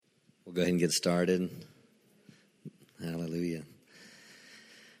We'll go ahead and get started. Hallelujah.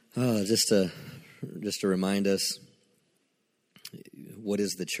 Oh, just to remind us, what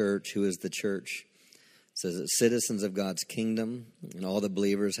is the church? Who is the church? It says that citizens of God's kingdom and all the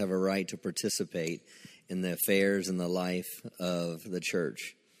believers have a right to participate in the affairs and the life of the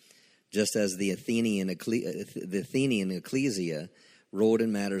church. Just as the Athenian ecclesia ruled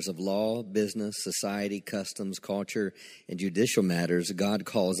in matters of law, business, society, customs, culture, and judicial matters, God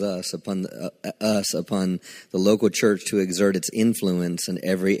calls us upon the local church to exert its influence in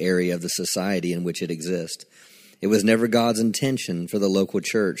every area of the society in which it exists. It was never God's intention for the local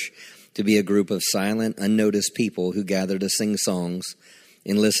church to be a group of silent, unnoticed people who gather to sing songs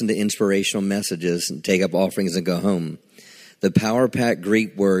and listen to inspirational messages and take up offerings and go home. The power-packed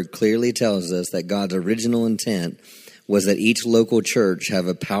Greek word clearly tells us that God's original intent was that each local church have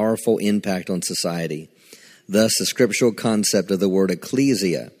a powerful impact on society. Thus, the scriptural concept of the word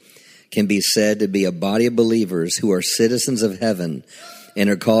ecclesia can be said to be a body of believers who are citizens of heaven and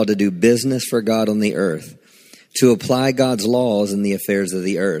are called to do business for God on the earth, to apply God's laws in the affairs of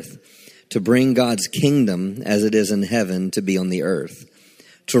the earth, to bring God's kingdom as it is in heaven to be on the earth,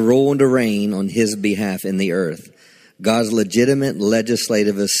 to rule and to reign on his behalf in the earth, God's legitimate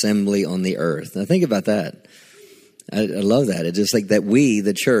legislative assembly on the earth. Now think about that. I love that. It's just like that we,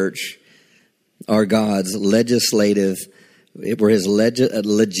 the church, are God's legislative, we're his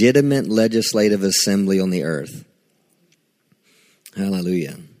legitimate legislative assembly on the earth.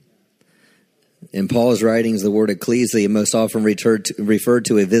 Hallelujah. In Paul's writings, the word ecclesia most often referred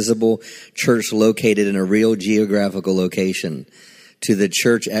to a visible church located in a real geographical location, to the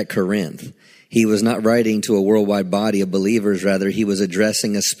church at Corinth. He was not writing to a worldwide body of believers. Rather, he was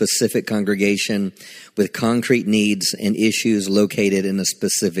addressing a specific congregation with concrete needs and issues located in a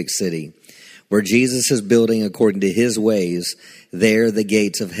specific city. Where Jesus is building according to his ways, there the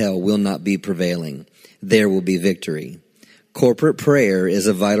gates of hell will not be prevailing. There will be victory. Corporate prayer is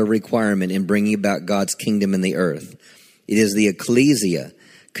a vital requirement in bringing about God's kingdom in the earth. It is the ecclesia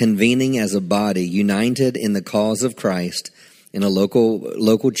convening as a body, united in the cause of Christ, in a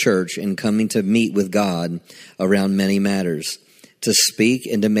local church, and coming to meet with God around many matters, to speak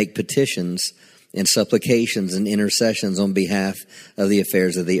and to make petitions and supplications and intercessions on behalf of the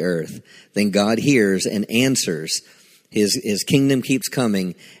affairs of the earth. Then God hears and answers. His kingdom keeps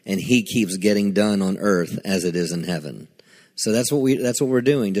coming, and he keeps getting done on earth as it is in heaven. So that's what we're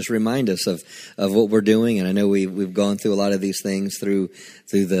doing. Just remind us of what we're doing. And I know we've gone through a lot of these things through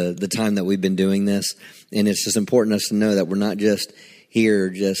the time that we've been doing this. And it's just important us to know that we're not just here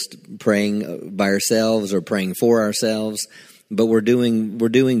just praying by ourselves or praying for ourselves, but we're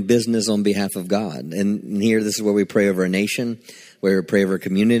doing business on behalf of God. And here, this is where we pray over a nation, where we pray over a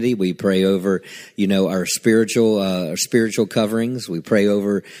community. We pray over, our spiritual coverings. We pray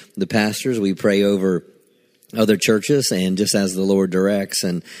over the pastors. We pray over other churches, and just as the Lord directs.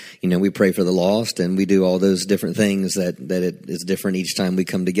 And we pray for the lost, and we do all those different things that it is different each time we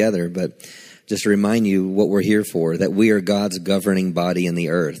come together. But just to remind you what we're here for, that we are God's governing body in the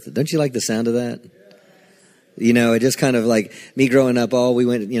earth. Don't you like the sound of that? It just kind of like me growing up, we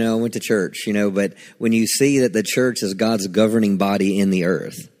went, I went to church, but when you see that the church is God's governing body in the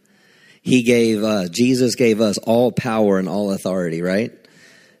earth, Jesus gave us all power and all authority, right?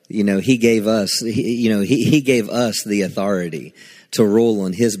 He gave us, he gave us the authority to rule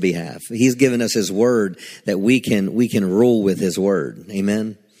on his behalf. He's given us his word that we can rule with his word.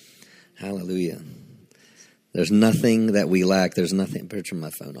 Amen. Hallelujah. There's nothing that we lack. There's nothing. Better turn my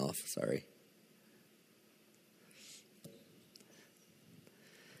phone off. Sorry.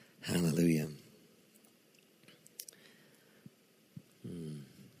 Hallelujah.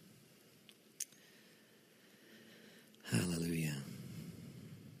 Hallelujah.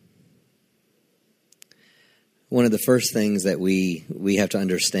 One of the first things that we have to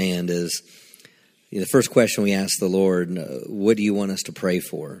understand is, the first question we ask the Lord, what do you want us to pray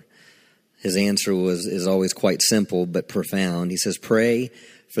for? His answer is always quite simple but profound. He says, pray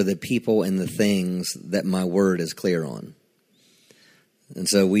for the people and the things that my word is clear on. And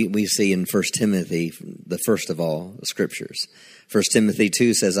so we see in 1 Timothy, the first of all, the scriptures. 1 Timothy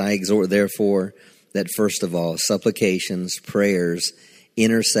 2 says, I exhort therefore that first of all, supplications, prayers,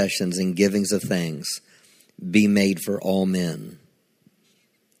 intercessions, and givings of thanks be made for all men.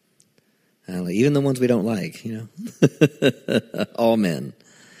 Even the ones we don't like, all men.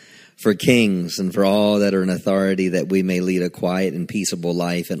 For kings and for all that are in authority, that we may lead a quiet and peaceable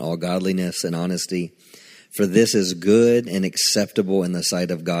life in all godliness and honesty. For this is good and acceptable in the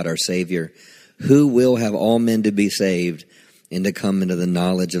sight of God our Savior, who will have all men to be saved and to come into the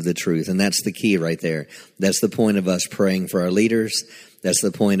knowledge of the truth. And that's the key right there. That's the point of us praying for our leaders That's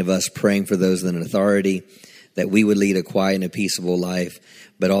the point of us praying for those in authority, that we would lead a quiet and a peaceable life,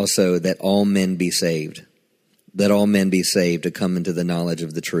 but also that all men be saved. That all men be saved to come into the knowledge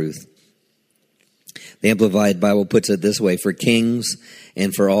of the truth. The Amplified Bible puts it this way: for kings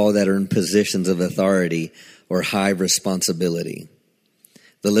and for all that are in positions of authority or high responsibility.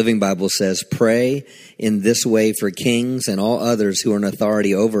 The Living Bible says, pray in this way for kings and all others who are in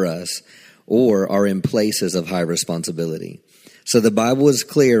authority over us or are in places of high responsibility. So the Bible is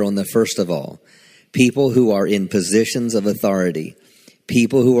clear on the first of all. People who are in positions of authority,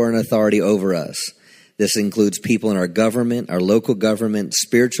 people who are in authority over us. This includes people in our government, our local government,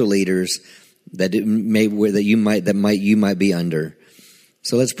 spiritual leaders that you might be under.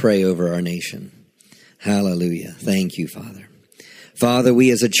 So let's pray over our nation. Hallelujah. Thank you, Father. Father, we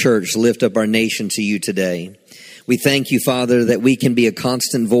as a church lift up our nation to you today. We thank you, Father, that we can be a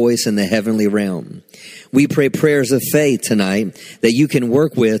constant voice in the heavenly realm. We pray prayers of faith tonight that you can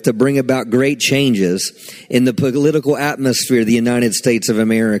work with to bring about great changes in the political atmosphere of the United States of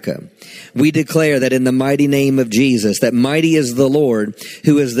America. We declare that in the mighty name of Jesus, that mighty is the Lord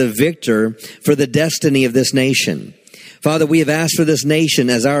who is the victor for the destiny of this nation. Father, we have asked for this nation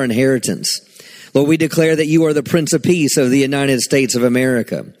as our inheritance. Lord, we declare that you are the Prince of Peace of the United States of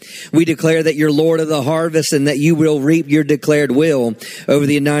America. We declare that you're Lord of the harvest and that you will reap your declared will over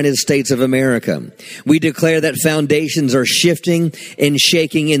the United States of America. We declare that foundations are shifting and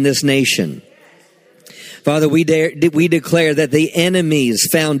shaking in this nation. Father, we declare that the enemy's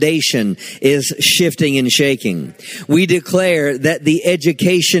foundation is shifting and shaking. We declare that the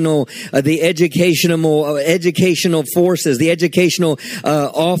educational forces, the educational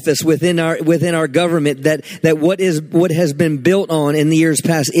office within our government, that what has been built on in the years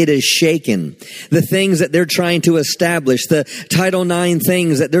past, it is shaken. The things that they're trying to establish, the Title IX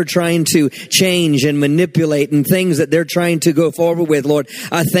things that they're trying to change and manipulate, and things that they're trying to go forward with, Lord,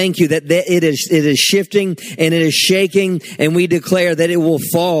 I thank you that it is shifting and it is shaking, and we declare that it will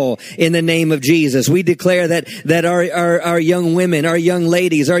fall in the name of Jesus. We declare that our young women, our young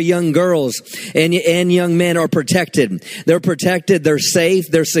ladies, our young girls, and young men are protected. They're protected, they're safe,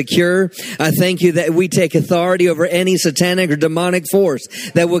 they're secure. I thank you that we take authority over any satanic or demonic force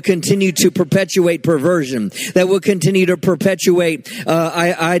that will continue to perpetuate perversion, that will continue to perpetuate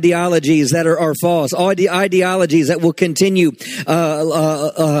ideologies that are false, ideologies that will continue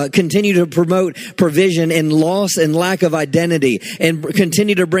to promote provision and loss and lack of identity, and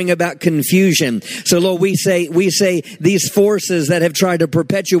continue to bring about confusion. So Lord, we say these forces that have tried to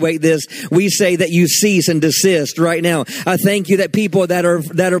perpetuate this, we say that you cease and desist right now. I thank you that people that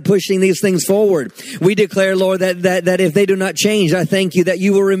are pushing these things forward, we declare, Lord, that if they do not change, I thank you that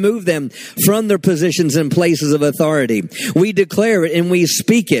you will remove them from their positions and places of authority. We declare it and we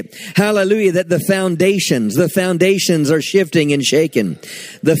speak it. Hallelujah, that the foundations are shifting and shaken.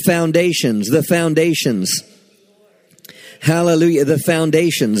 The foundations. Hallelujah. The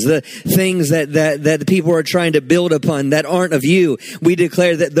foundations, the things that people are trying to build upon that aren't of you. We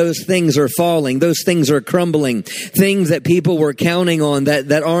declare that those things are falling. Those things are crumbling. Things that people were counting on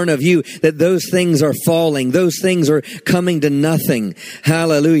that aren't of you, that those things are falling. Those things are coming to nothing.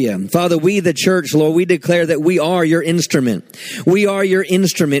 Hallelujah. Father, we the church, Lord, we declare that we are your instrument. We are your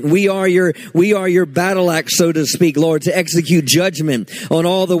instrument. We are your battle axe, so to speak, Lord, to execute judgment on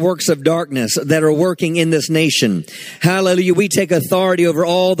all the works of darkness that are working in this nation. Hallelujah. We take authority over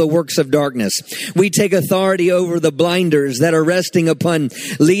all the works of darkness. We take authority over the blinders that are resting upon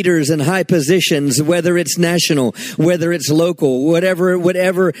leaders in high positions, whether it's national, whether it's local,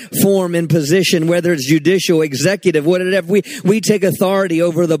 whatever form and position, whether it's judicial, executive, whatever. We take authority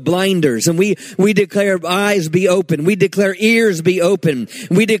over the blinders, and we declare eyes be open. We declare ears be open.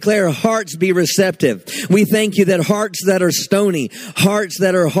 We declare hearts be receptive. We thank you that hearts that are stony, hearts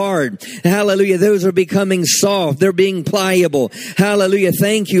that are hard, hallelujah, those are becoming soft. They're being pliable. Hallelujah.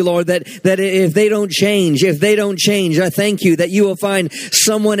 Thank you, Lord, that if they don't change, I thank you that you will find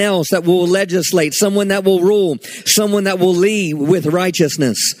someone else that will legislate, someone that will rule, someone that will lead with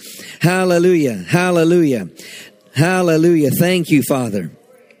righteousness. Hallelujah. Hallelujah. Hallelujah. Thank you, Father.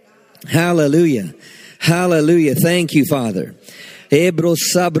 Hallelujah. Hallelujah. Thank you, Father. Now as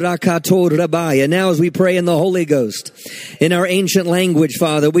we pray in the Holy Ghost, in our ancient language,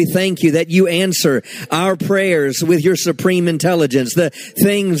 Father, we thank you that you answer our prayers with your supreme intelligence, the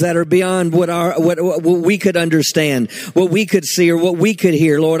things that are beyond what we could understand, what we could see, or what we could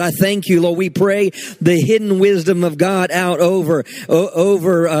hear. Lord, I thank you, Lord. We pray the hidden wisdom of God out over Joe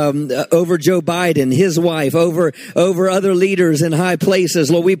Biden, his wife, over other leaders in high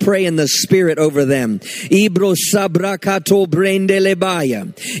places. Lord, we pray in the Spirit over them. Ibro sabrakato brende lebaya.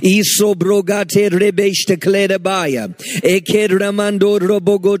 Iso brogate rebeshte kledabaya. Eker ramando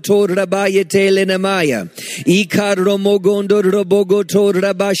robogoto rabaya telenamaya. Ikar romogondo robogoto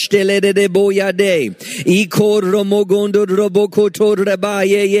rabashtele de boyade. Ikor romogondo robokoto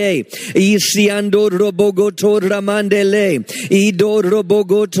rabaye ye. Isiando robogoto ramandele. Idor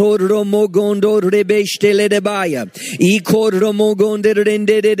robogoto romogondo rebeshtele de baya. Ikor romogondo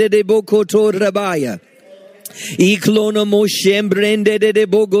rende de bokoto rabaya. Iklono moshembrende de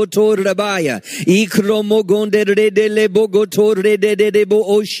bogotor rabaya. Ikromo gonde de le bogotor de bo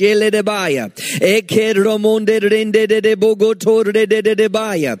oshele de baya. Ekeromonde rende de bogotor de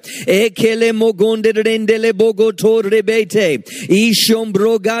baya. Ekele mogonde rende le bogotor rebete.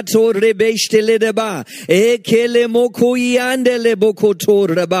 Ishombrogator rebestele de ba. Ekele mokoyande le bogotor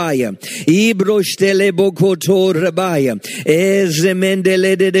rabaya. Ibrostele bogotor rabaya.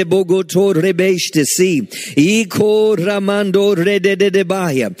 Ezemendele de bogotor rebeste si. Oh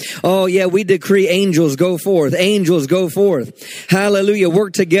yeah, we decree angels go forth. Angels go forth. Hallelujah.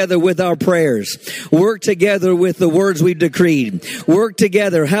 Work together with our prayers. Work together with the words we've decreed. Work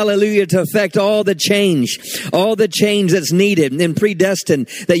together, hallelujah, to affect all the change that's needed and predestined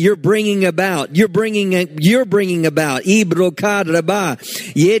that you're bringing about. You're bringing about.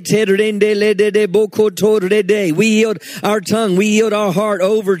 We yield our tongue. We yield our heart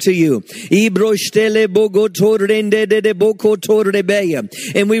over to you.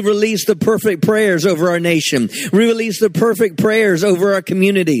 And we release the perfect prayers over our nation. We release the perfect prayers over our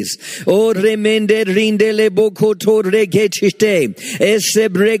communities.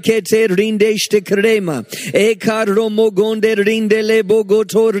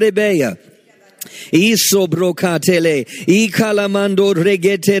 Iso brocatele, icalamando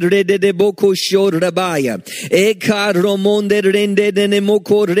regete rede de boco shor rabaya, eka romonde rende de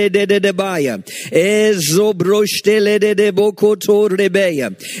nemoco rede de baya, ezo brochtele de boco tor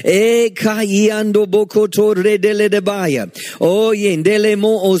rebeya, eka iando boco tor rede de baya, o yendele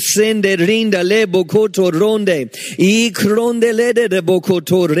mo osende rinda le boco tor ronde, I cronde lede de boco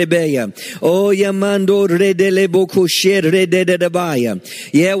tor rebeya, o yamando rede le boco sher rede de baya.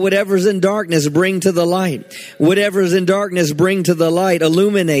 Yeah, whatever's in darkness, bring to the light. Whatever is in darkness, bring to the light.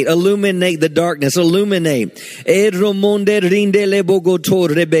 Illuminate the darkness. Illuminate. Edromonde rindele bogotor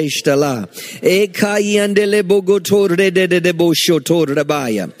rebeshtala. Ekayandele bogotor de boshotor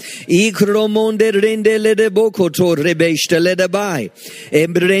rabaya. Ikromonde rindele de bokotor rebeshtale dabai.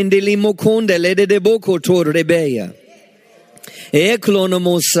 Embrendeli mokonde lede de bokotor rebeya.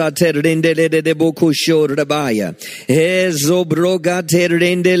 Eklonomosa terendele de boco shor rabaya. Ezo broga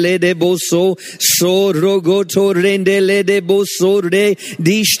terendele de boso. So rogo torendele de bosore.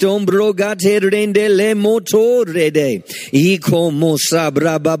 Dishtom broga terendele motore de. Iko mosa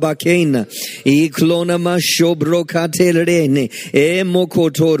brababakena. Iklonama shobroka terene.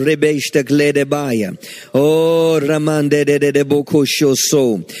 Emokotor rebeshta kledebaya. Oh ramande de boco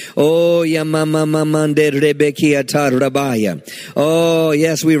shoso. Oh yamama mamande rebekia tarabaya. Oh,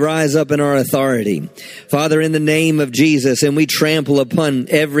 yes, we rise up in our authority. Father, in the name of Jesus, and we trample upon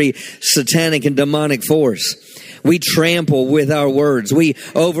every satanic and demonic force. We trample with our words. We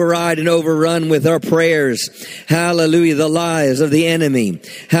override and overrun with our prayers. Hallelujah, the lies of the enemy.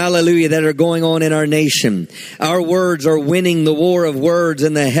 Hallelujah, that are going on in our nation. Our words are winning the war of words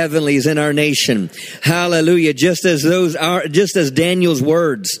in the heavenlies in our nation. Hallelujah, just as Daniel's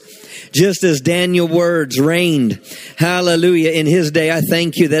words. Just as Daniel's words reigned, hallelujah, in his day, I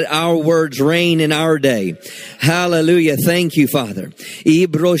thank you that our words reign in our day. Hallelujah. Thank you, Father.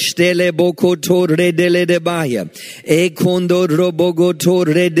 Ibroштele bokotore dele de baya. Ekondo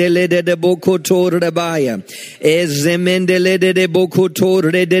robogotore dele de bokotore baya. Ezemendele de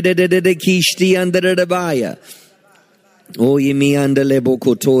bokotore de kishti under the baya. O yimi andele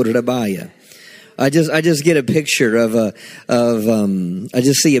bokotore baya. I just get a picture I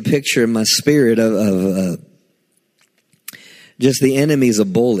just see a picture in my spirit of just the enemy's a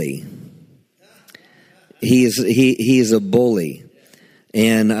bully. He's a bully.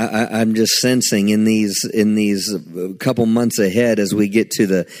 And I'm just sensing in these couple months ahead as we get to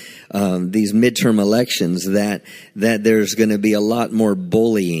these midterm elections that there's going to be a lot more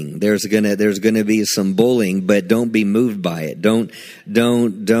bullying. There's going to be some bullying, but don't be moved by it. Don't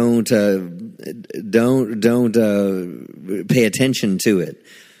pay attention to it.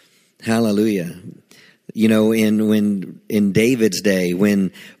 Hallelujah. You know, in David's day,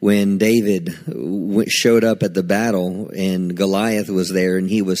 when David showed up at the battle and Goliath was there and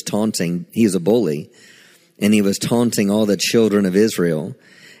he was taunting, he's a bully, and he was taunting all the children of Israel.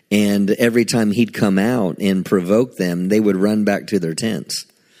 And every time he'd come out and provoke them, they would run back to their tents.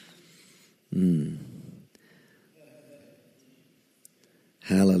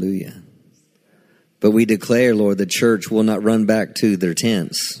 Hallelujah. But we declare, Lord, the church will not run back to their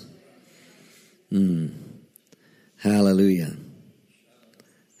tents. Hallelujah.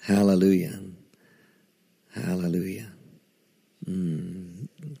 Hallelujah. Hallelujah.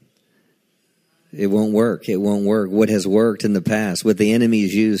 It won't work. It won't work. What has worked in the past, what the enemy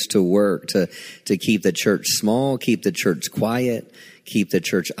has used to work to keep the church small, keep the church quiet, keep the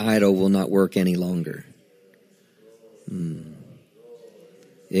church idle, will not work any longer.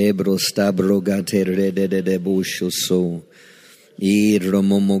 Ebro stabro gatere de busho so.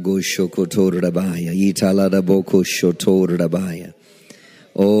 Idromomogo shokotor rabaya. Italada boko shotor rabaya.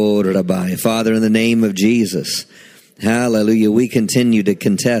 Oh rabaya. Father, in the name of Jesus, hallelujah, we continue to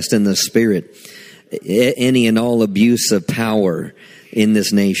contest in the spirit any and all abuse of power in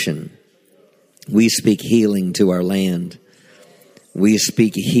this nation. We speak healing to our land. We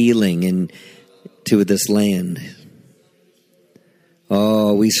speak healing to this land.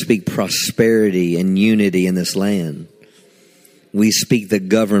 Oh, we speak prosperity and unity in this land. We speak the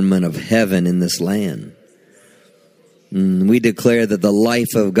government of heaven in this land. We declare that the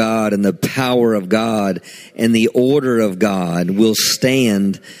life of God and the power of God and the order of God will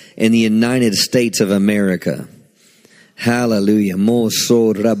stand in the United States of America. Hallelujah.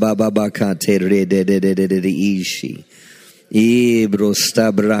 Moso rabababakate rededededeishi. Ibro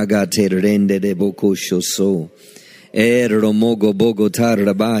stabragate rendedebokoshoso. Romogo bogotar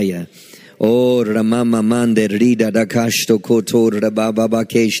rabaya. O ramama mande rida dakashto kotor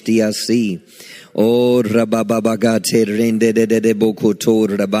rabababakeshti asi. O rabababagate rende de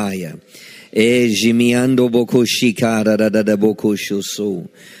bokotor rabaya. Jimiando boko shikara da boko shoso.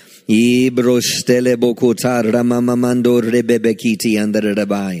 Ibro stele bokotar ramamamando rebebekiti under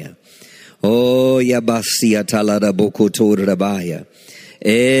rabaya. O yabasi atalada bokotor rabaya.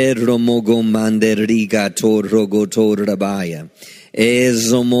 Romogo mande riga rogotor rabaya.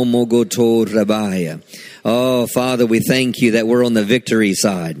 Ezomomogotor rabaya. Oh, Father, we thank you that we're on the victory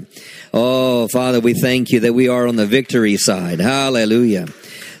side. Oh, Father, we thank you that we are on the victory side. Hallelujah.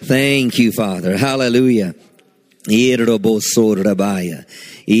 Thank you, Father. Hallelujah. Irobosor rabaya.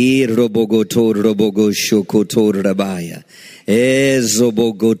 Irobogotor robogoshokotor rabaya.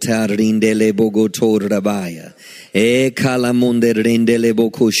 Ezobogotarindele bogotor rabaya. Ekalamunde rindele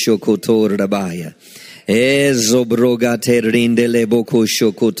bokoshokotor rabaya. Ezobrogate rindele boko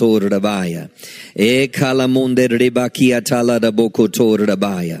shokotor rabaya. Kalamunde ribakia talada bokotor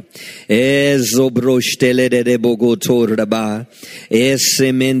rabaya. Ezobrochtele de bogotor rabaya.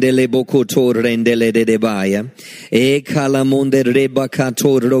 Semendele bokotor rendele de baya. Kalamunde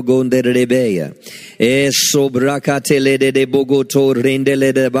rebakator rogonde rebeya. Sobrakatele de bogotor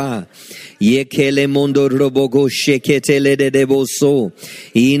rendele de ba. Yekele mondo robogo sheketele de boso.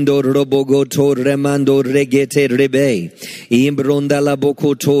 Indo robogo tor remando regete rebe. Imbronda la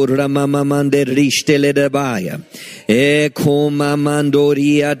boko tor ramamamande rishtele de baya. Koma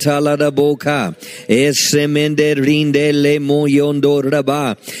mandoria tala da boka. Semende rinde le moyondo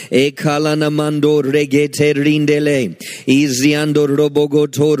raba. Kalana mando regete rindele. Iziando robogo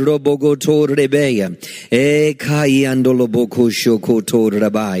tor rebeya. Kayando loboko shoko tor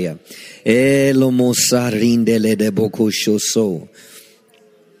rabaya. Elomosarindele de bokoshoso.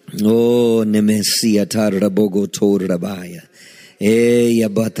 Oh, nemesia tarabogotor rabaya.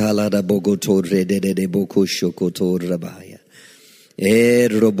 Yabatala da bogotor de bokoshokotor rabaya.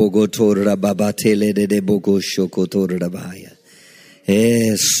 Robogotor rababatele de bokoshokotor rabaya.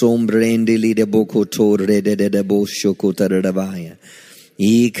 Sombrendili de bokotor de boshokotor rabaya.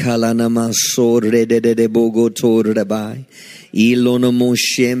 Kalana masore de bogotor rabai. Ilono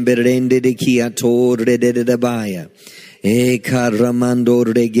moshemberende de kiator de baya. Karamando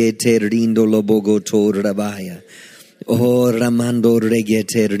regete rindo lobogotor rabaya. O ramando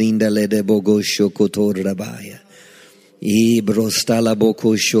regete rindale de bogo shokotor rabaya. Brostala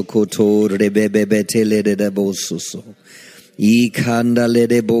boko shokotor rebebetele de bosuso. Kandale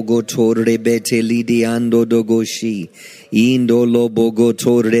de bogotor rebete lidiando dogoshi. Indo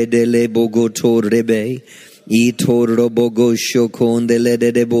lobogotor redele bogotor rebe. Toro bogo shokondele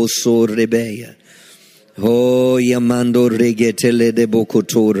de boso rebeya. Oh, yamando regetele de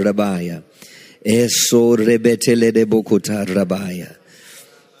bokotor rabaya. Eso rebetele de bokotar rabaya.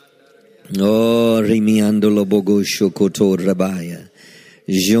 Oh, rimiando lo bogo shokotor rabaya.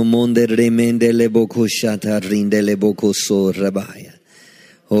 Jomonde remende le boko shata rinde le boko so rabaya.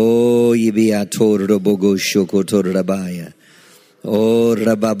 Oh, yibiator bogo shokotor rabaya. Oh,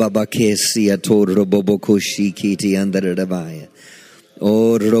 rabababakesi ator robobokoshi kiti andare rabaya.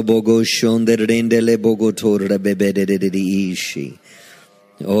 Oh, robogo shonde rendele bogotor rabebede de ishi.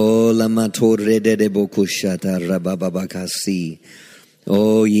 Oh, la matore de bokoshata rabababakasi.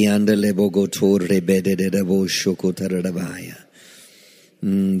 Oh, yandele bogotore bedede bo shokotarabaya.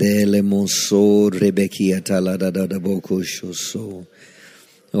 Dele monso rebekia talada da boko shoso.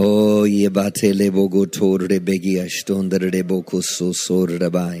 Oh, yebatele bogotore begia stondere boko so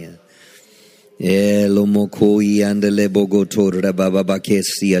rabaya. Elo moko yandele bogotore baba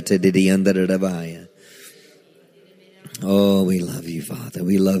bakesia te de yandere rabaya. Oh, we love you, Father.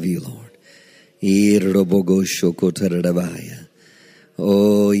 We love you, Lord. Irrobogo shokotarabaya.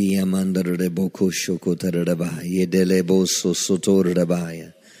 Oh, yamandare boko shokotarabaya. Yedele boso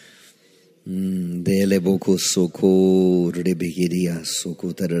sotorabaya. Dele boko soko rebegiria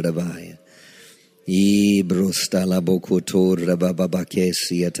sokotarabaya. Ibrostala boko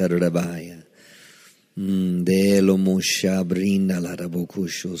torababakesi atarabaya. Delo mosha brinda la boko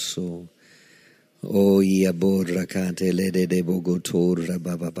shoso. Oh, yaborra kate lede de bogotor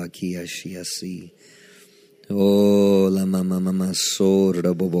bababakia shiasi. Oh, la mama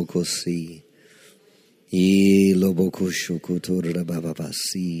sora bobokosi. I lobokoshukutur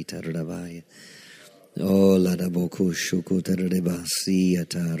bababasi tarabaya. Oh, la dabokoshukutur rebasi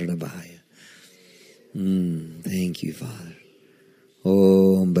atarabaya. Thank you, Father.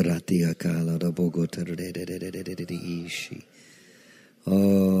 Oh, mbaratia kala dabogotar ishi.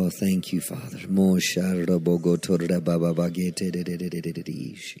 Oh, thank you, Father.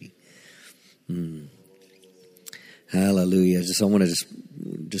 Hallelujah. I want to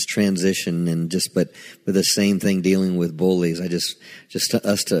just transition and but the same thing dealing with bullies. Just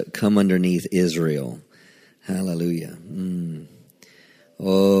us to come underneath Israel. Hallelujah.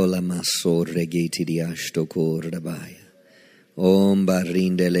 Oh, la masor regeti di ashtoko rabaya. Om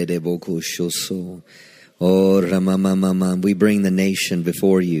barindele de boku shoso. Oh, Ramamamam, we bring the nation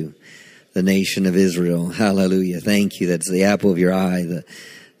before you, the nation of Israel. Hallelujah. Thank you. That's the apple of your eye.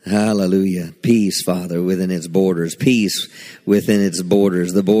 Hallelujah. Peace, Father, within its borders. Peace within its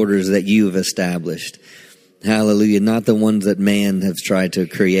borders, the borders that you have established. Hallelujah. Not the ones that man has tried to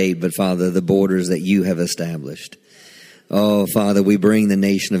create, but, Father, the borders that you have established. Oh, Father, we bring the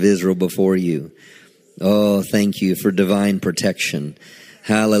nation of Israel before you. Oh, thank you for divine protection.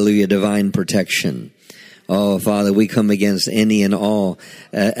 Hallelujah. Divine protection. Oh, Father, we come against any and all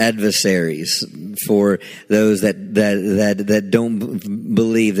adversaries for those that don't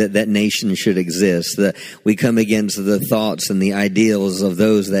believe that nation should exist. We come against the thoughts and the ideals of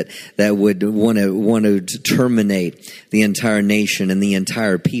those that would want to terminate the entire nation and the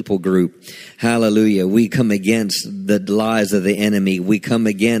entire people group. Hallelujah. We come against the lies of the enemy. We come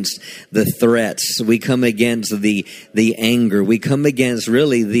against the threats. We come against the anger. We come against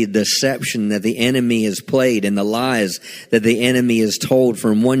really the deception that the enemy has played and the lies that the enemy has told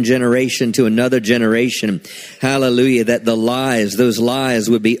from one generation to another generation. Hallelujah. That those lies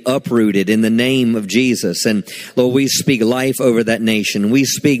would be uprooted in the name of Jesus. And Lord, we speak life over that nation. We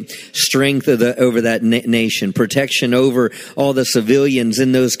speak strength over that nation, protection over all the civilians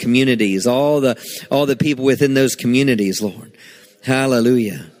in those communities, all the people within those communities, Lord.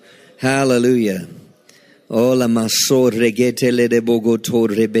 Hallelujah. Hallelujah. Ola masor regetele de bogotor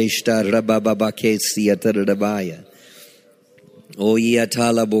rebeshta rabababakesi atarabaya.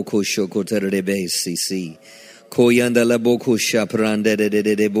 Oyatala boko shokotar rebesi si. Koyanda la boko shaprande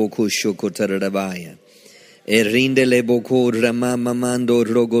de boko shokotar rabaya. Erinde le boko ramamamando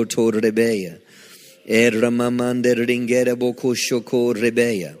rogotor rebeya. Ramamande ringere boko shoko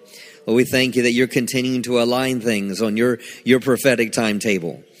rebeya. Lord, we thank you that you're continuing to align things on your prophetic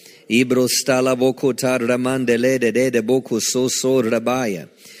timetable.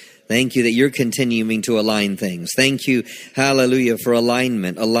 Thank you that you're continuing to align things. Thank you, hallelujah, for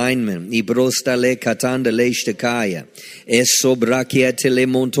alignment. Ibrostale katandale shtakaya. Esobrakiatele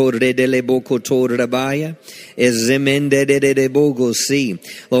montore dele bokotor rabaya. Ezemende de bogo si.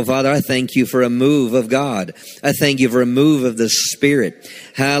 Lord Father, I thank you for a move of God. I thank you for a move of the Spirit.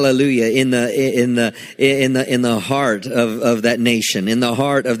 Hallelujah. In the heart of that nation. In the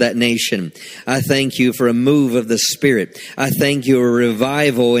heart of that nation. I thank you for a move of the Spirit. I thank you for a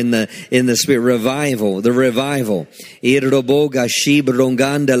revival in the Spirit. Revival. The revival. Irroboga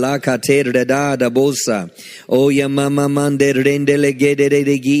shibronganda la katera da bosa. Oya mama mande rendele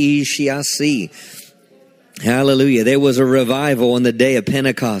gedere shiasi. Hallelujah. There was a revival on the day of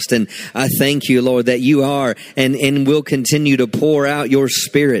Pentecost. And I thank you, Lord, that you are and will continue to pour out your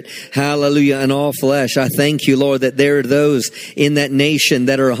Spirit. Hallelujah. In all flesh. I thank you, Lord, that there are those in that nation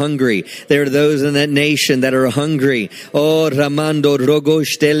that are hungry. There are those in that nation that are hungry. Oh, Ramando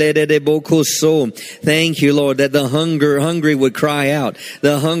Rogoshtele de Bokuso. Thank you, Lord, that the hungry would cry out.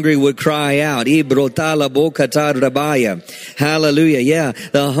 The hungry would cry out. Ibrotala Bokatar Rabaya. Hallelujah. Yeah.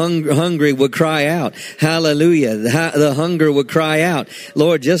 The hungry would cry out. Hallelujah. Hallelujah. The hunger would cry out.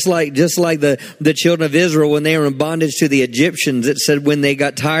 Lord, just like the children of Israel when they were in bondage to the Egyptians, it said when they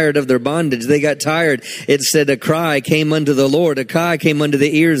got tired of their bondage, they got tired. It said a cry came unto the Lord. A cry came unto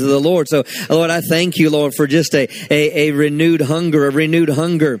the ears of the Lord. So, Lord, I thank you, Lord, for just a renewed hunger,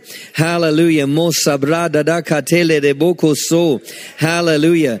 Hallelujah.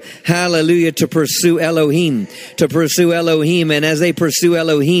 Hallelujah. Hallelujah. To pursue Elohim. And as they pursue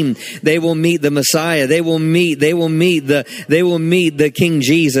Elohim, they will meet the Messiah. They will meet the King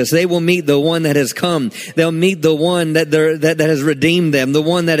Jesus. They will meet the one that has come. They'll meet the one that has redeemed them, the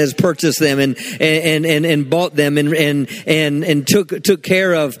one that has purchased them and bought them and took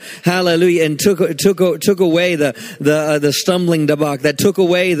care of, hallelujah, and took away the stumbling block, that took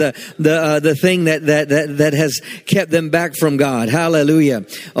away the thing that has kept them back from God. Hallelujah.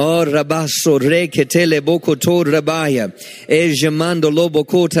 Oh, rabasso reketele bokotor rabaya. Ejamando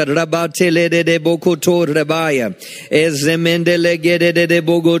lobokota rabatele de bokotor rabaya. Ezemendele gede de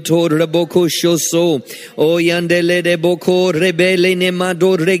bogotor raboko shoso. O yandele de boko rebele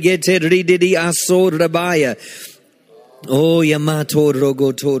nemado regete rididi aso rabaya. O yamato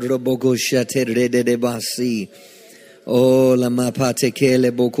rogoto robogo shatere de basi. Oh, la mapate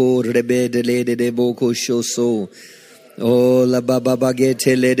kele boko rebede de boko shoso. Oh, la baba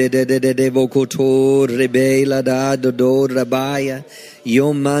bagete le de boko to rebe la da do rabaya.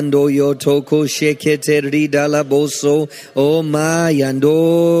 Yo mando yo toko shekete rida la boso. Oh,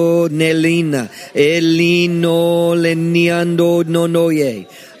 mayando nelina. Elino leniando nonoye.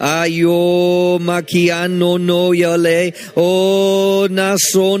 Ayo makiano no yale. Oh,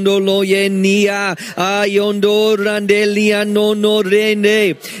 nasondo lo yenia. Ayondo randelia no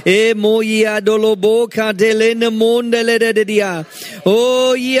rende. E moya dolo boka delene mondele de dia.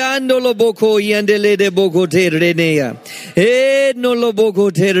 Oh, yando lo boko yandele de boko te renea. E no lo boko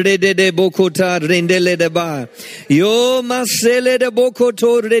te rede de boko ta rendele de ba. Yo masele de boko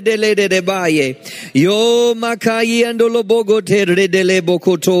to redele de baye. Yo makai ando lo boko te redele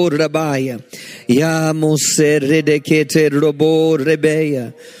boko to rabaya. Ya moser de kete robo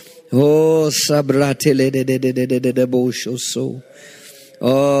rebeya. Oh, sabratele de bosho so.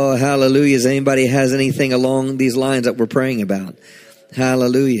 Oh, hallelujah. Does anybody has anything along these lines that we're praying about?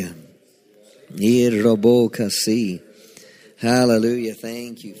 Hallelujah. Irobokasi. Hallelujah.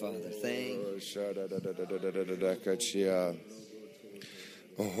 Thank you, Father. Thank you.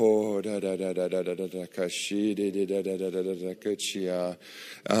 Oh, da da da da da da da da kashi da da da da da da kachia,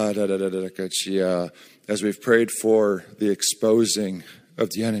 da da da da kachia. As we've prayed for the exposing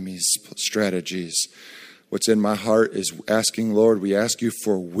of the enemy's strategies, what's in my heart is asking, Lord, we ask you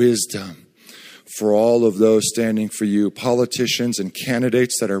for wisdom for all of those standing for you, politicians and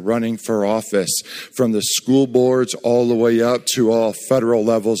candidates that are running for office, from the school boards all the way up to all federal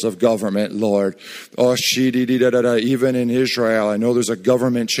levels of government, Lord. Oh, even in Israel, I know there's a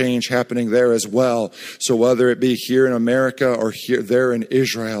government change happening there as well. So whether it be here in America or there in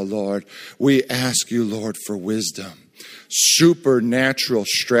Israel, Lord, we ask you, Lord, for wisdom. Supernatural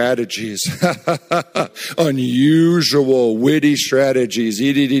strategies, unusual, witty strategies.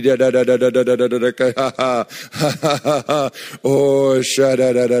 Oh,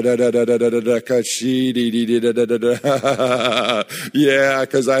 yeah,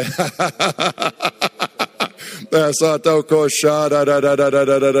 because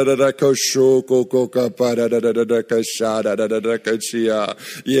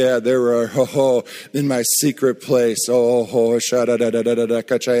yeah, there are in my secret place. I ask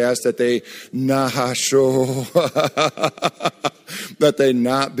that they that they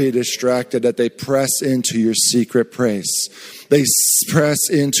not be distracted, that they press into your secret place. They press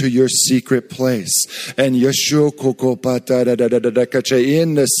into your secret place. And in the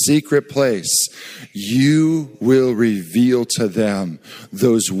secret place, you will reveal to them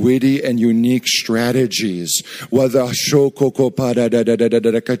those witty and unique strategies. Those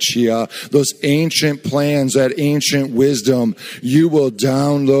ancient plans, that ancient wisdom, you will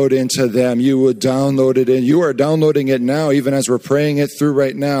download into them. You will download it in. You are downloading it now, even as we're praying it through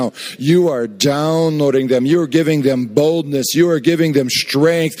right now. You are downloading them. You are giving them boldness. You are giving them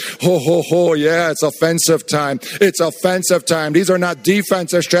strength. Yeah, it's offensive time. It's offensive time. These are not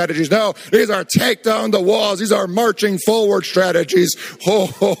defensive strategies. No, these are take down the walls. These are marching forward strategies.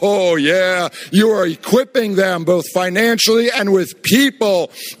 Yeah. You are equipping them both financially and with people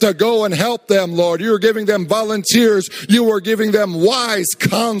to go and help them, Lord. You are giving them volunteers. You are giving them wise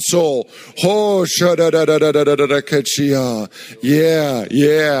counsel. Yeah.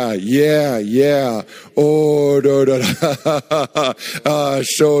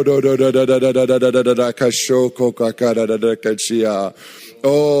 Oh,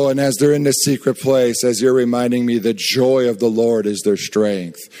 Oh, and as they're in the secret place, as you're reminding me, the joy of the Lord is their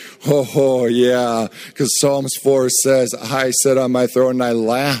strength. Oh, yeah. Because Psalms 4 says, I sit on my throne and I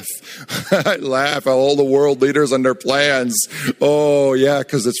laugh. I laugh at all the world leaders and their plans. Oh, yeah,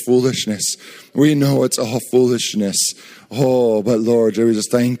 because it's foolishness. We know it's all foolishness. Oh, but Lord, we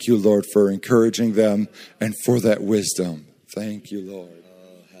just thank you, Lord, for encouraging them and for that wisdom. Thank you, Lord.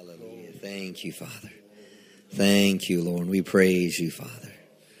 Oh, hallelujah. Thank you, Father. Thank you, Lord. We praise you, Father.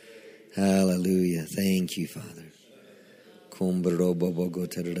 Hallelujah. Thank you, Father.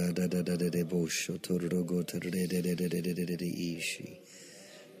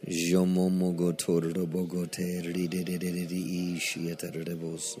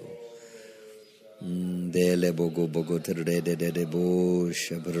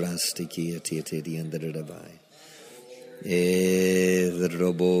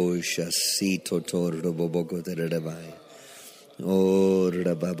 Oh,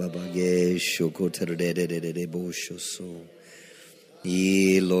 rababage shokotere boshoso.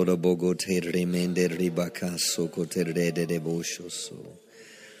 Ye Lord bogotere remende ribaka sokotere boshoso.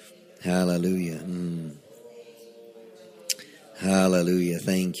 Hallelujah. Hallelujah.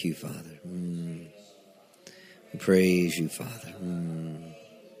 Thank you, Father. Praise you, Father.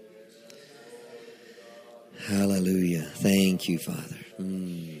 Hallelujah. Thank you, Father.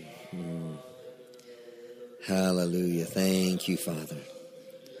 Hallelujah. Thank you, Father.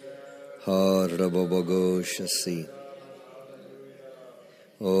 Harabobogo shasi.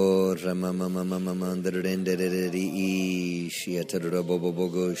 Oh, ramamamamamandrenderi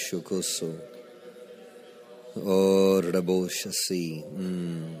shiatarabobogo shukoso. Oh, rabo shasi.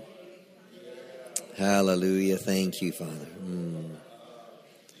 Hallelujah. Thank you, Father.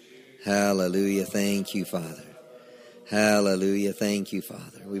 Hallelujah. Thank you, Father. Hallelujah. Thank you,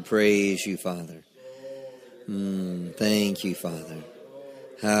 Father. We praise you, Father. Thank you, Father.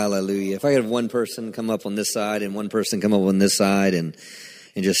 Hallelujah. If I could have one person come up on this side and one person come up on this side and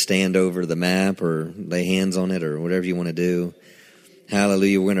just stand over the map or lay hands on it or whatever you want to do.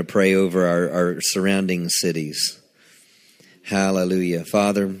 Hallelujah. We're going to pray over our surrounding cities. Hallelujah.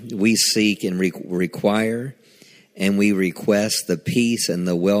 Father, we seek and require and we request the peace and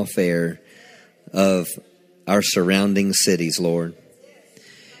the welfare of our surrounding cities, Lord.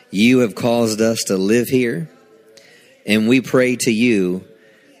 You have caused us to live here, and we pray to you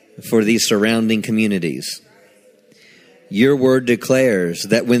for these surrounding communities. Your word declares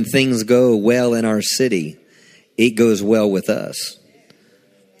that when things go well in our city, it goes well with us.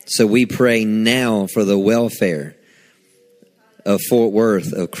 So we pray now for the welfare of Fort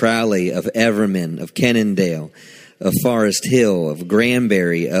Worth, of Crowley, of Everman, of Kennendale, of Forest Hill, of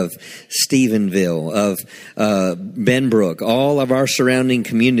Granbury, of Stephenville, of Benbrook, all of our surrounding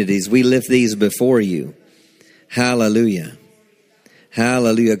communities. We lift these before you. Hallelujah.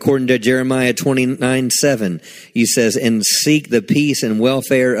 Hallelujah. According to Jeremiah 29:7, he says, and seek the peace and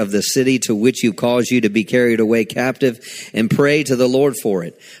welfare of the city to which you caused you to be carried away captive, and pray to the Lord for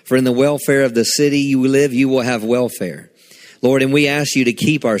it. For in the welfare of the city you live, you will have welfare. Lord, and we ask you to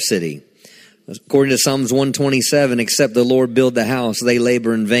keep our city. According to Psalms 127, except the Lord build the house, they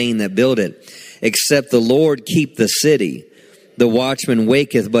labor in vain that build it. Except the Lord keep the city, the watchman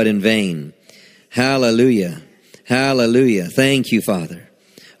waketh but in vain. Hallelujah. Hallelujah. Thank you, Father.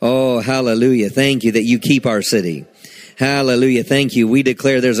 Oh, hallelujah. Thank you that you keep our city. Hallelujah. Thank you. We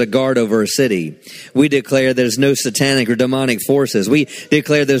declare there's a guard over our city. We declare there's no satanic or demonic forces. We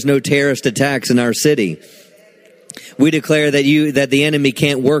declare there's no terrorist attacks in our city. We declare that the enemy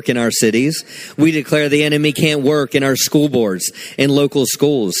can't work in our cities. We declare the enemy can't work in our school boards, in local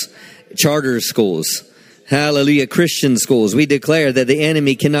schools, charter schools. Hallelujah. Christian schools. We declare that the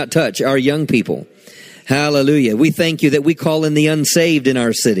enemy cannot touch our young people. Hallelujah. We thank you that we call in the unsaved in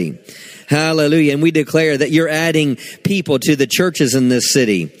our city. Hallelujah. And we declare that you're adding people to the churches in this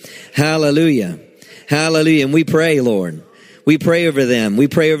city. Hallelujah. Hallelujah. And we pray, Lord. We pray over them. We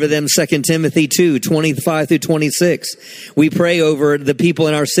pray over them, 2 Timothy 2:25 through 26. We pray over the people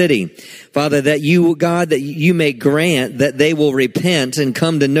in our city. Father, that you, God, that you may grant that they will repent and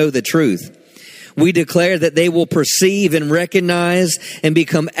come to know the truth. We declare that they will perceive and recognize and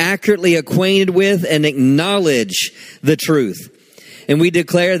become accurately acquainted with and acknowledge the truth. And we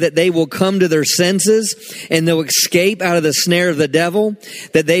declare that they will come to their senses and they'll escape out of the snare of the devil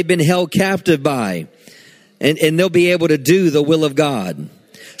that they've been held captive by. And they'll be able to do the will of God.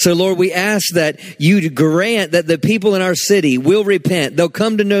 So, Lord, we ask that you grant that the people in our city will repent. They'll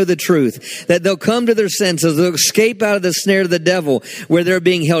come to know the truth, that they'll come to their senses. They'll escape out of the snare of the devil where they're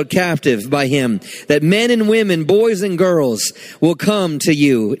being held captive by him. That men and women, boys and girls will come to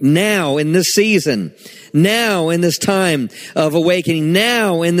you now in this season, now in this time of awakening,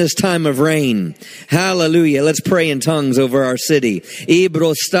 now in this time of rain. Hallelujah. Let's pray in tongues over our city.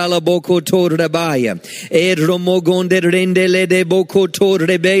 Ibro stala boko torabaya. Edromo gonde rendele de boko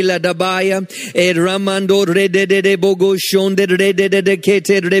torebela dabaya. Edramando rede de bogo shonde rede de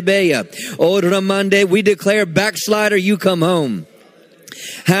kete rebeya. O ramande, we declare, backslider, you come home.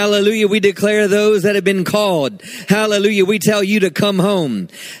 Hallelujah. We declare those that have been called. Hallelujah. We tell you to come home.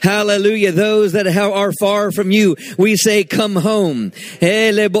 Hallelujah. Those that are far from you, we say come home.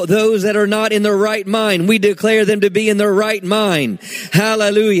 Those that are not in their right mind, we declare them to be in their right mind.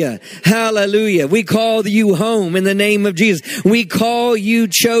 Hallelujah. Hallelujah. We call you home in the name of Jesus. We call you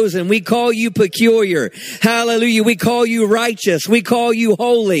chosen. We call you peculiar. Hallelujah. We call you righteous. We call you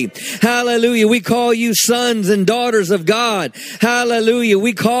holy. Hallelujah. We call you sons and daughters of God. Hallelujah.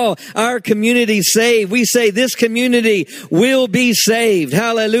 We call our community saved. We say this community will be saved.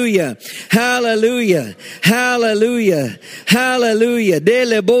 Hallelujah. Hallelujah. Hallelujah. Hallelujah.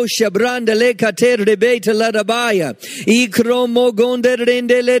 Dele bosha branda le kater de beta la dabaya. Ikromo gonde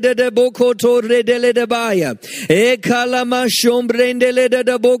rendele de boko torre de le dabaya. E kalama shombrendele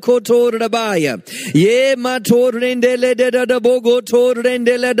de boko torre dabaya. Ye mator rendele de bogo torre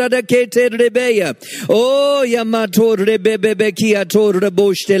rendele de keter de beya. Oh ya mator rebebe kia torre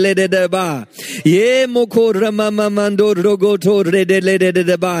boshte de ba. Ye mokora mama mando rogo torre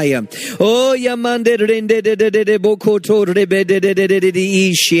de baya. Oh yamande rende de boko torre de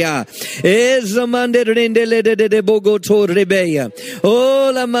ishia. Ezamande rende de bogo torre beya.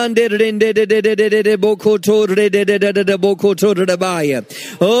 Oh la mande rende de boko torre de boko torre de baya.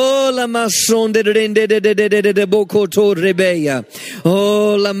 Oh la masonde rende de boko torre beya.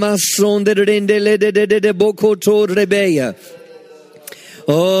 Oh la masonde rende de boko torre beya.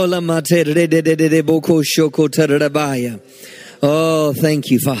 Oh, la matere de boko shoko tarabaya. Oh,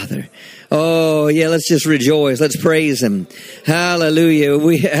 thank you, Father. Oh, yeah, let's just rejoice. Let's praise him. Hallelujah.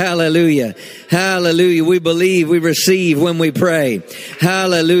 Hallelujah. Hallelujah. We believe, we receive when we pray.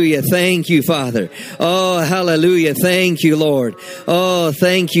 Hallelujah. Thank you, Father. Oh, hallelujah. Thank you, Lord. Oh,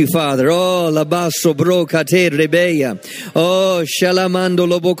 thank you, Father. Oh, la basso bro kater rebeya. Oh, shalamando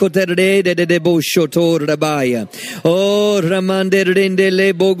loboko terre de boshotor rabaya. Oh, ramande rende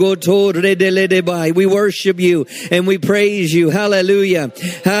le bogotor redele debai. We worship you and we praise you. Hallelujah.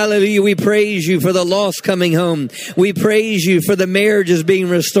 Hallelujah. We praise you for the lost coming home. We praise you for the marriages being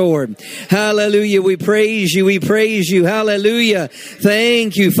restored. Hallelujah. We praise you. We praise you. Hallelujah.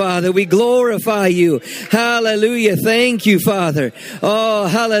 Thank you, Father. We glorify you. Hallelujah. Thank you, Father. Oh,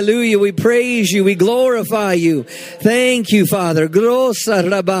 hallelujah. We praise you. We glorify you. Thank you, Father. Grossa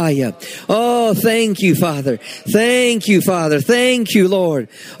rabaya. Oh, thank you, Father. Thank you, Father. Thank you, Lord.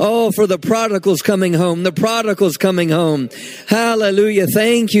 Oh, for the prodigals coming home. The prodigals coming home. Hallelujah.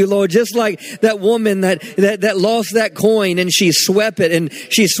 Thank you, Lord. Just like that woman that lost that coin and she swept it and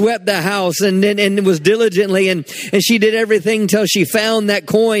she swept the house and was diligently and she did everything till she found that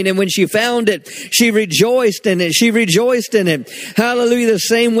coin. And when she found it, she rejoiced in it. She rejoiced in it. Hallelujah. The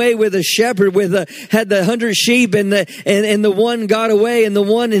same way with the shepherd had the 100 sheep and the one got away and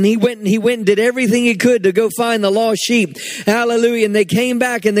he went and did everything he could to go find the lost sheep. Hallelujah. And they came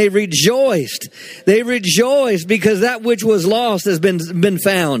back and they rejoiced. They rejoiced because that which was lost has been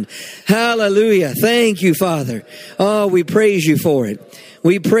found. Hallelujah. Thank you, Father. Oh, we praise you for it.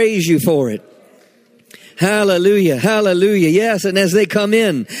 We praise you for it. Hallelujah. Hallelujah. Yes. And as they come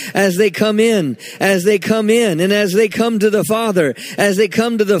in, and as they come to the Father,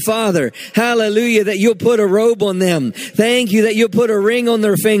 hallelujah, that you'll put a robe on them. Thank you that you'll put a ring on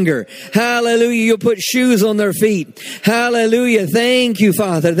their finger. Hallelujah. You'll put shoes on their feet. Hallelujah. Thank you,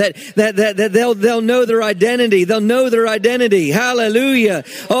 Father, that they'll know their identity. They'll know their identity. Hallelujah.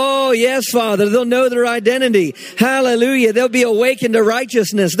 Oh, yes, Father. They'll know their identity. Hallelujah. They'll be awakened to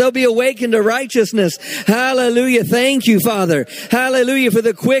righteousness. They'll be awakened to righteousness. Hallelujah. Thank you, Father. Hallelujah for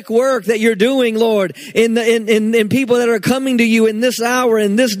the quick work that you're doing, Lord, in people that are coming to you in this hour,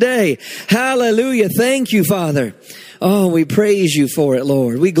 in this day. Hallelujah. Thank you, Father. Oh, we praise you for it,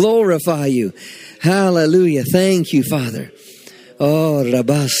 Lord. We glorify you. Hallelujah. Thank you, Father. Oh,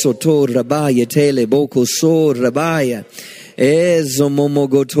 rabasso to rabaya tele boko so rabaya. Ezo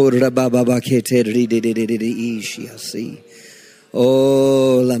momogoto rababa kete ridididididishia.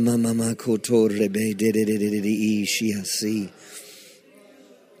 Oh, la mama kotore be de ishia.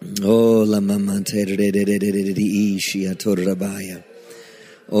 Oh, la mama tere de ishia torabaya.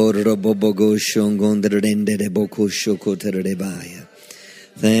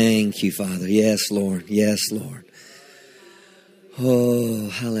 Thank you, Father. Yes, Lord. Yes, Lord. Oh,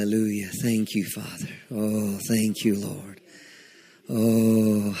 hallelujah. Thank you, Father. Oh, thank you, Lord.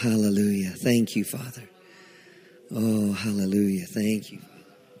 Oh, hallelujah. Thank you, Father. Oh, hallelujah. Thank you.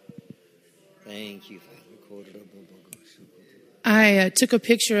 Thank you, Father. I took a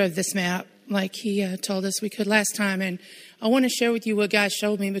picture of this map like he told us we could last time, and I want to share with you what God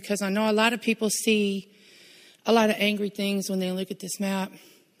showed me, because I know a lot of people see a lot of angry things when they look at this map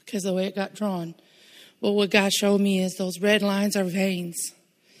because of the way it got drawn. But what God showed me is those red lines are veins,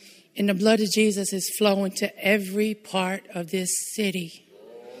 and the blood of Jesus is flowing to every part of this city,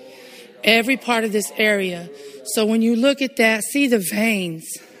 every part of this area. So when you look at that, see the veins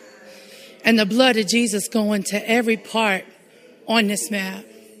and the blood of Jesus going to every part on this map.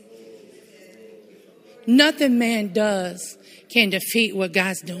 Nothing man does can defeat what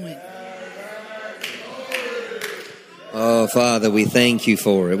God's doing. Oh, Father, we thank you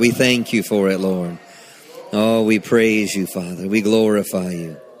for it. We thank you for it, Lord. Oh, we praise you, Father. We glorify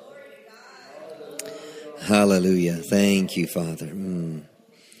you. Hallelujah. Thank you, Father.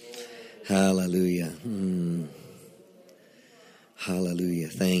 Hallelujah. Hallelujah.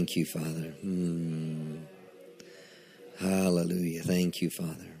 Thank you, Father. Hallelujah. Thank you,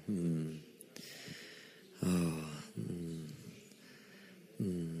 Father.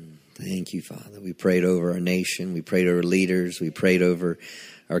 Thank you, Father. We prayed over our nation. We prayed over leaders. We prayed over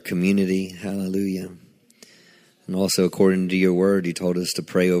our community. Hallelujah. And also, according to your word, you told us to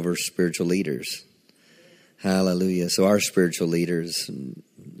pray over spiritual leaders. Hallelujah. So our spiritual leaders,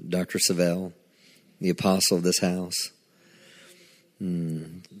 Dr. Savelle, the apostle of this house.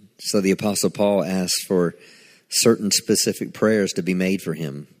 So the Apostle Paul asked for certain specific prayers to be made for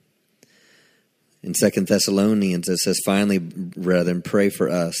him. In 2 Thessalonians, it says, finally, brethren, pray for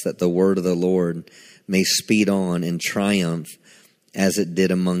us that the word of the Lord may speed on in triumph as it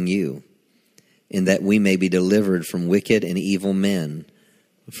did among you, and that we may be delivered from wicked and evil men,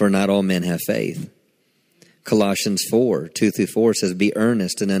 for not all men have faith. Colossians 4:2-4 says, be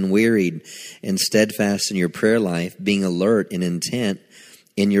earnest and unwearied and steadfast in your prayer life, being alert and intent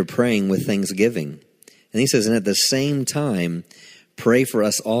in your praying with thanksgiving. And he says, and at the same time, pray for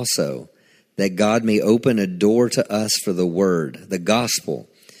us also, that God may open a door to us for the word, the gospel,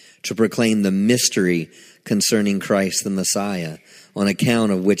 to proclaim the mystery concerning Christ the Messiah, on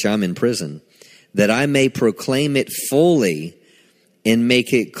account of which I'm in prison, that I may proclaim it fully and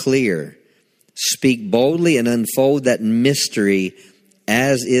make it clear, speak boldly and unfold that mystery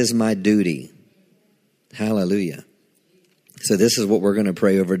as is my duty. Hallelujah. So this is what we're going to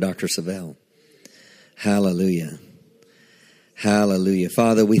pray over Dr. Savelle. Hallelujah. Hallelujah.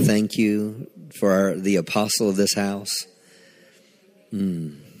 Father, we thank you for the apostle of this house.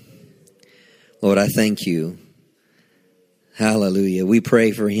 Lord, I thank you. Hallelujah. We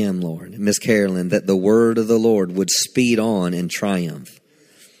pray for him, Lord, Miss Carolyn, that the word of the Lord would speed on in triumph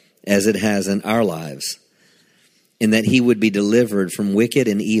as it has in our lives, and that he would be delivered from wicked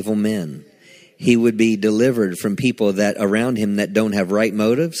and evil men. He would be delivered from people that around him that don't have right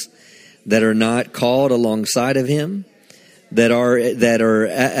motives, that are not called alongside of him, that are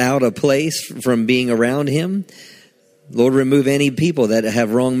out of place from being around him. Lord, remove any people that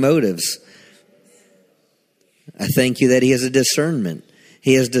have wrong motives. I thank you that he has a discernment.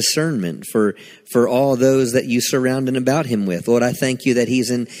 He has discernment for all those that you surround and about him with. Lord, I thank you that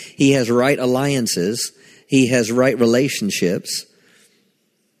he has right alliances. He has right relationships,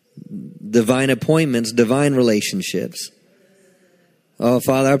 divine appointments, divine relationships. Oh,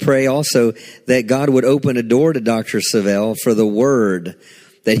 Father, I pray also that God would open a door to Dr. Savelle for the word,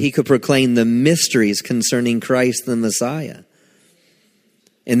 that he could proclaim the mysteries concerning Christ the Messiah,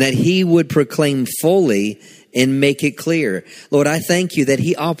 and that he would proclaim fully and make it clear. Lord, I thank you that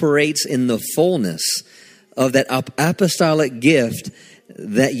he operates in the fullness of that apostolic gift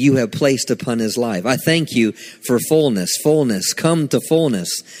that you have placed upon his life. I thank you for fullness, come to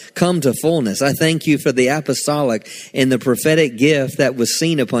fullness. I thank you for the apostolic and the prophetic gift that was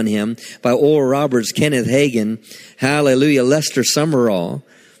seen upon him by Oral Roberts, Kenneth Hagin, hallelujah, Lester Summerall,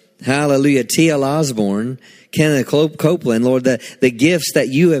 hallelujah, T.L. Osborne, Kenneth Copeland, Lord, the gifts that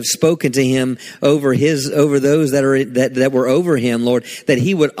you have spoken to him over those that were over him, Lord, that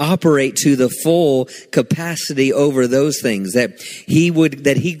he would operate to the full capacity over those things, that he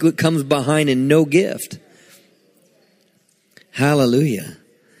comes behind in no gift. Hallelujah.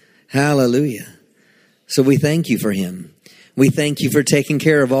 Hallelujah. So we thank you for him. We thank you for taking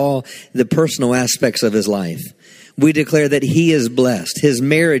care of all the personal aspects of his life. We declare that he is blessed. His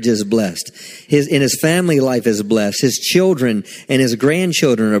marriage is blessed. His family life is blessed. His children and his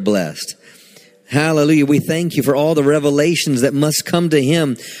grandchildren are blessed. Hallelujah. We thank you for all the revelations that must come to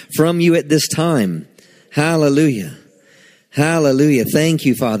him from you at this time. Hallelujah. Hallelujah. Thank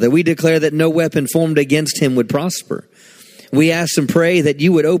you, Father. We declare that no weapon formed against him would prosper. We ask and pray that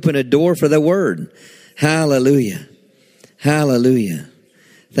you would open a door for the word. Hallelujah. Hallelujah.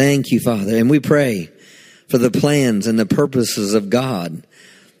 Thank you, Father. And we pray for the plans and the purposes of God.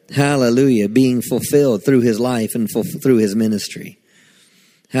 Hallelujah. Being fulfilled through his life and through his ministry.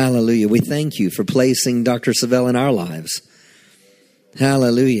 Hallelujah. We thank you for placing Dr. Savelle in our lives.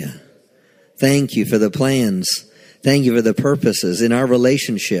 Hallelujah. Thank you for the plans. Thank you for the purposes in our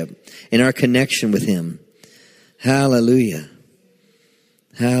relationship, in our connection with him. Hallelujah.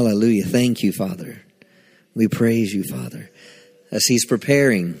 Hallelujah. Thank you, Father. We praise you, Father. As he's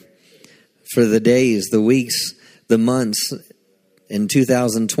preparing for the days, the weeks, the months in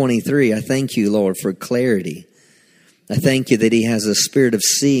 2023, I thank you, Lord, for clarity. I thank you that he has a spirit of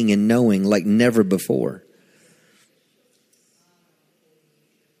seeing and knowing like never before.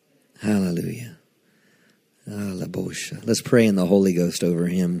 Hallelujah. Let's pray in the Holy Ghost over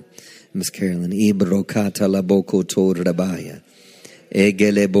him. Miss Carolyn. Ibrokata la boko tor rabaya.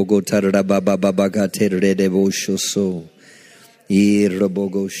 Egele bogota rababa babagate redebo shoso.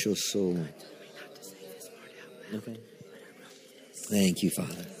 Irabogo shoso. Okay. Thank you,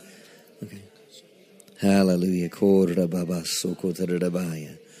 Father. Okay. Hallelujah. Korra baba sokota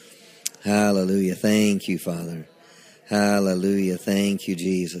rabaya. Hallelujah. Thank you, Father. Hallelujah. Thank you,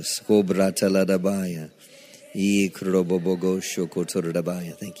 Jesus. Kobrata la rabaya. Thank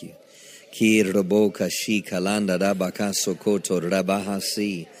you. Kirboka shi kalanda rabaka sokoto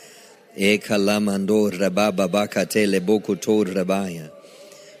rabahasi. E kalamando rababa bakatele bokoto rabaya.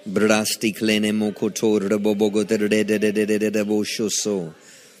 Brasti klene mokoto rabobogo de boshoso.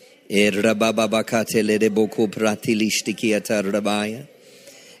 E rababa bakatele de boko pratilishtikiata rabaya.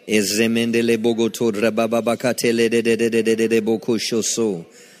 E zemendele bogoto rababa bakatele de boko shoso.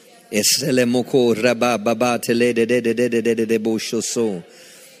 Esele moko rababa tele de boshoso.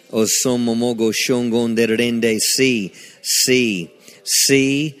 O somo mogo shongon de rende see,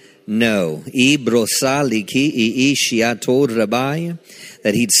 no. Ibro sali ki ishiato rabaya.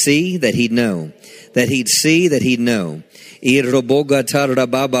 That he'd see, that he'd know. That he'd see, that he'd know. Iroboga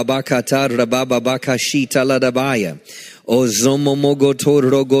tarababa bakata rababa bakashita la rabaya. O zomo mogo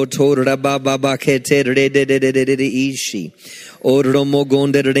torogo torababa bakete de ishi. O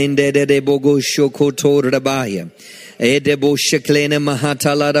romogonde rende de bogo shoko torabaya. Edebo sheklene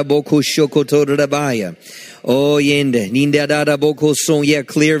mahatalada boku shokoto rabaya. Oh yende nindada boko son yeah,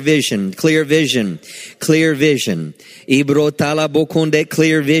 clear vision. Ibro tala bokonde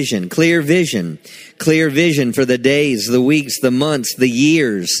clear vision for the days, the weeks, the months, the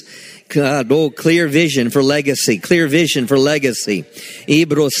years. God, oh, clear vision for legacy.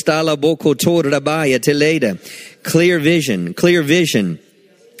 Ibro stala boko tor rabaya teleda. Clear vision.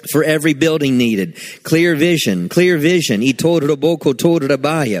 For every building needed. Clear vision. Itor boko tor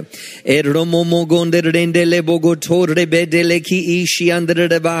rabaya. Romomo gonderendele bogo tor rebedele ki ishi andre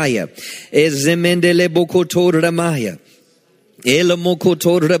rabaya. Ezemendele boko tor ramaya. Everything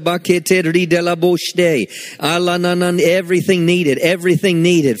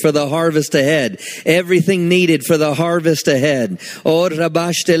needed for the harvest ahead. O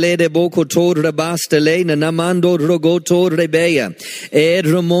rabashtele de boko tor rabastele na namando rogoto rebeya.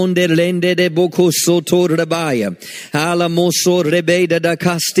 Ramonde lende de boko soto rabaya. Alamoso rebeda da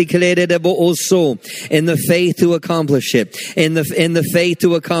castiklede de booso. In the faith to accomplish it.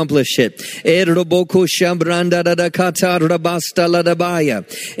 Eroboko shambranda da kata rabast. Taladabaya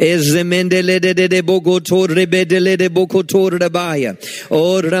ezemendele de bogotor rebedele de bokotor rabaya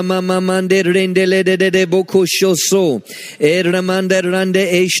o ramamamande rendele de bokoshoso eramande rande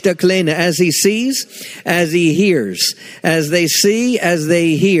eshtaklena. As he sees, as he hears, as they see, as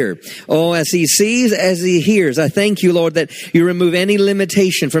they hear. Oh, as he sees, as he hears. I thank you, Lord, that you remove any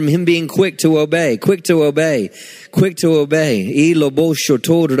limitation from him being quick to obey. Ilobosho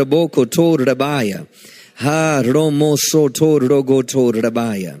tor raboko tor rabaya. Ha romo soto rogoto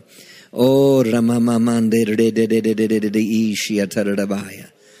rabaya. Oh ramamamande de ishiata rabaya.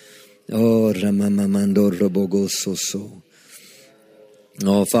 Oh ramamamando robogo soso.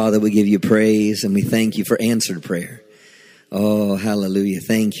 Oh Father, we give you praise and we thank you for answered prayer. Oh hallelujah.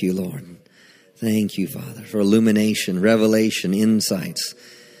 Thank you, Lord. Thank you, Father, for illumination, revelation, insights.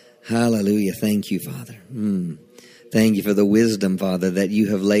 Hallelujah. Thank you, Father. Thank you for the wisdom, Father, that you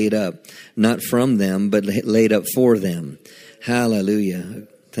have laid up, not from them, but laid up for them. Hallelujah.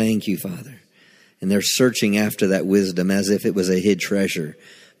 Thank you, Father. And they're searching after that wisdom as if it was a hid treasure,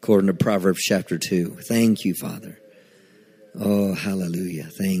 according to Proverbs chapter 2. Thank you, Father. Oh, hallelujah.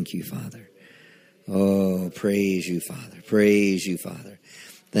 Thank you, Father. Oh, praise you, Father. Praise you, Father.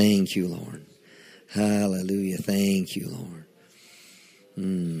 Thank you, Lord. Hallelujah. Thank you, Lord.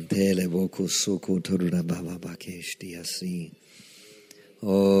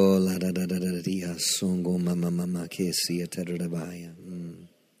 Oh, la da da da da dia songo mama mama kesi atarabaya.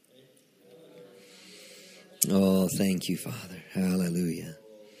 Oh, thank you, Father. Hallelujah.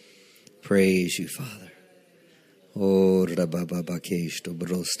 Praise you, Father. Oh, rababa kesh to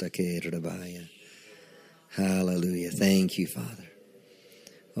brosta ke rabaya. Hallelujah. Thank you, Father.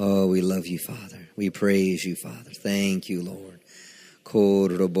 Oh, we love you, Father. We praise you, Father. Thank you, Lord. Oh,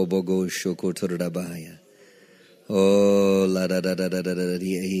 la da da da da da da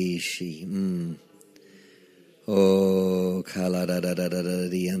di ishi. Oh, kala da da da da da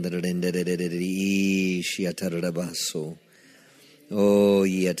di under the ishi atarabaso. Oh,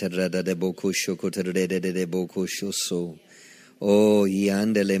 yatarada de bokusho kotere de bokosho so. Oh,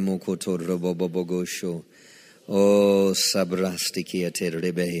 yandele mokoto robobogosho. Oh, sabrastiki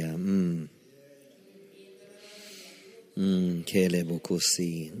aterebeya. Kele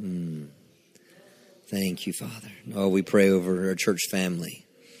bokosi. Thank you, Father. Oh, we pray over our church family.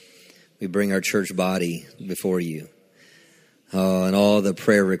 We bring our church body before you. Oh, and all the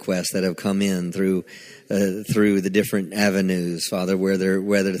prayer requests that have come in through the different avenues, Father,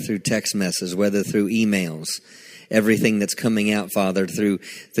 whether through text messages, whether through emails, everything that's coming out, Father, through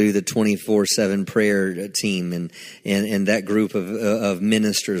the 24/7 prayer team and that group of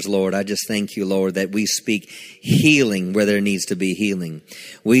ministers, Lord. I just thank you, Lord, that we speak healing where there needs to be healing.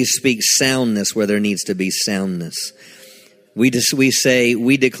 We speak soundness where there needs to be soundness. We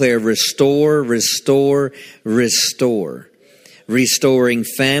declare restore, restore, restore. Restoring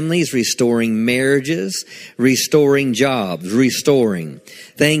families, restoring marriages, restoring jobs, restoring.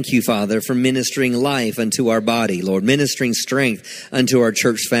 Thank you, Father, for ministering life unto our body, Lord, ministering strength unto our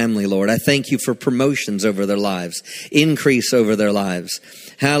church family, Lord. I thank you for promotions over their lives, increase over their lives.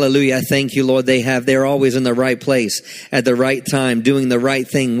 Hallelujah. I thank you, Lord, they're always in the right place at the right time, doing the right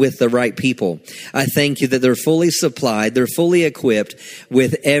thing with the right people. I thank you that they're fully supplied, they're fully equipped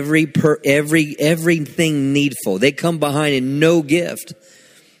with everything needful. They come behind in no gift.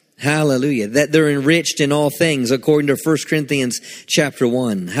 Hallelujah. That they're enriched in all things according to 1 Corinthians chapter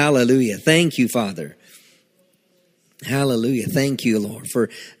 1. Hallelujah. Thank you, Father. Hallelujah. Thank you, Lord, for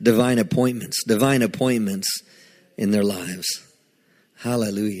divine appointments in their lives.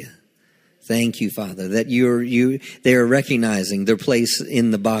 Hallelujah. Thank you, Father, that they are recognizing their place in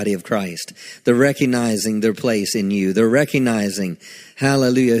the body of Christ. They're recognizing their place in you. They're recognizing,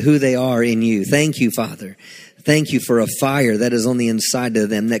 hallelujah, who they are in you. Thank you, Father. Thank you for a fire that is on the inside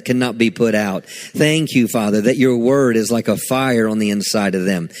of them that cannot be put out. Thank you, Father, that your word is like a fire on the inside of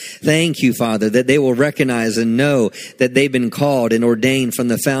them. Thank you, Father, that they will recognize and know that they've been called and ordained from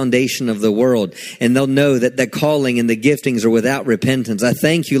the foundation of the world. And they'll know that the calling and the giftings are without repentance. I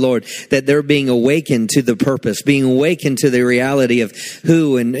thank you, Lord, that they're being awakened to the purpose, being awakened to the reality of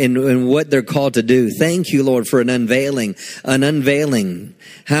who and what they're called to do. Thank you, Lord, for an unveiling.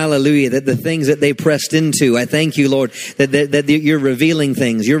 Hallelujah, that the things that they pressed into, I thank you, Lord, that you're revealing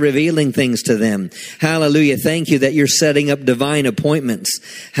things. You're revealing things to them. Hallelujah. Thank you that you're setting up divine appointments.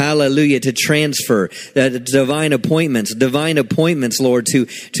 Hallelujah. To transfer divine appointments, Lord,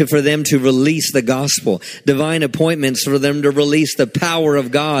 for them to release the gospel. Divine appointments for them to release the power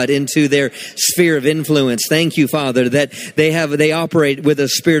of God into their sphere of influence. Thank you, Father, that they operate with a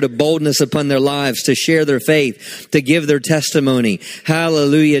spirit of boldness upon their lives to share their faith, to give their testimony.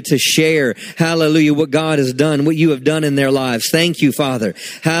 Hallelujah. To share, hallelujah, what God has done, what you have done in their lives. Thank you, Father.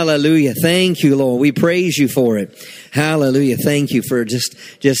 Hallelujah. Thank you, Lord. We praise you for it. Hallelujah. Thank you for just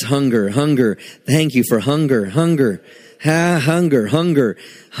hunger. Thank you for hunger. Hunger.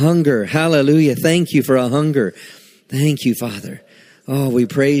 Hallelujah. Thank you for a hunger. Thank you, Father. Oh, we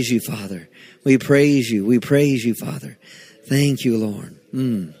praise you, Father. We praise you. We praise you, Father. Thank you, Lord.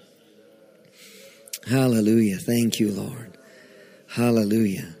 Hallelujah. Thank you, Lord.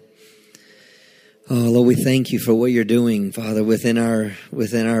 Hallelujah. Oh, Lord, we thank you for what you're doing, Father, within our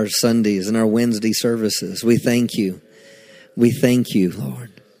Sundays and our Wednesday services. We thank you. We thank you,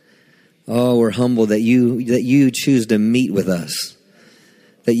 Lord. Oh, we're humbled that you choose to meet with us,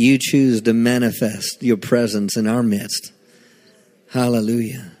 that you choose to manifest your presence in our midst.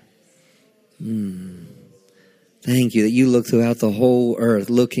 Hallelujah. Thank you that you look throughout the whole earth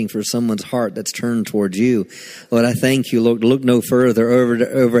looking for someone's heart that's turned towards you. Lord, I thank you. Lord, look no further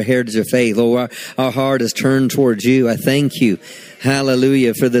over Heritage of Faith. Lord, our heart is turned towards you. I thank you.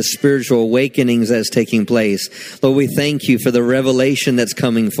 Hallelujah, for the spiritual awakenings that's taking place. Lord, we thank you for the revelation that's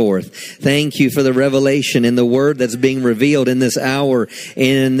coming forth. Thank you for the revelation in the word that's being revealed in this hour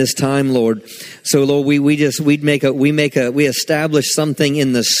and in this time, Lord. So, Lord, we establish something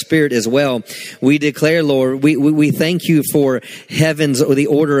in the spirit as well. We declare, Lord, we thank you for heavens, or the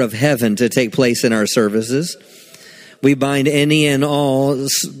order of heaven to take place in our services. We bind any and all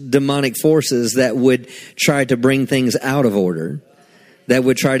demonic forces that would try to bring things out of order, that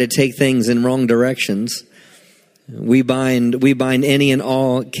would try to take things in wrong directions. We bind any and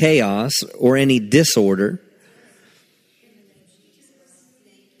all chaos or any disorder.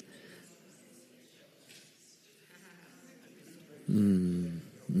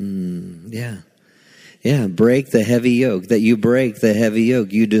 Yeah, break the heavy yoke. That you break the heavy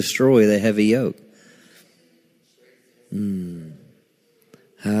yoke. You destroy the heavy yoke.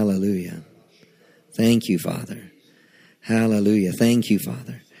 Hallelujah. Thank you, Father. Hallelujah. Thank you,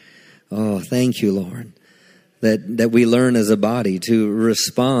 Father. Oh, thank you, Lord. That we learn as a body to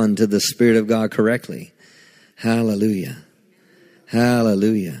respond to the Spirit of God correctly. Hallelujah.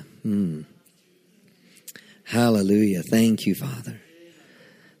 Hallelujah. Hallelujah. Thank you, Father.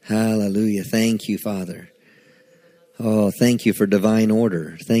 Hallelujah. Thank you, Father. Oh, thank you for divine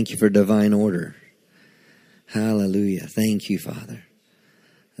order. Thank you for divine order. Hallelujah. Thank you, Father.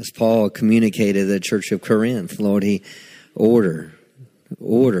 As Paul communicated to the church of Corinth, Lord, he order.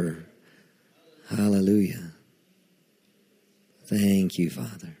 Hallelujah. Thank you,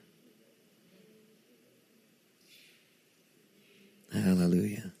 Father.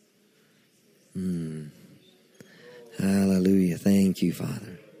 Hallelujah. Hallelujah. Thank you,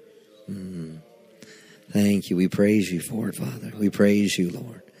 Father. Thank you. We praise you for it, Father. We praise you,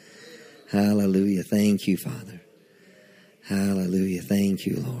 Lord. Hallelujah. Thank you, Father. Hallelujah. Thank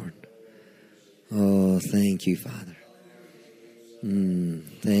you, Lord. Oh, thank you, Father.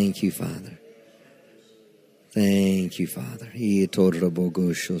 Thank you, Father. Thank you, Father.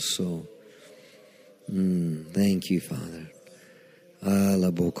 Thank you, Father.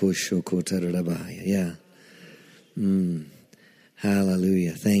 Yeah.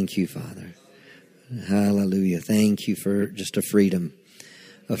 Hallelujah. Thank you, Father. Hallelujah. Thank you for just a freedom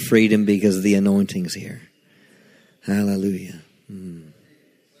because the anointing's here. Hallelujah.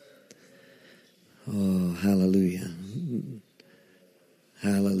 Oh, hallelujah.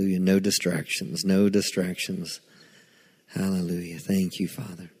 Hallelujah. No distractions. Hallelujah. Thank you,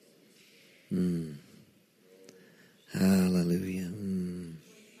 Father. Hallelujah.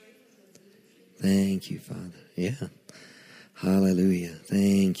 Thank you, Father. Yeah. Hallelujah.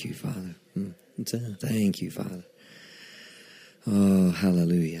 Thank you, Father. Thank you, Father. Oh,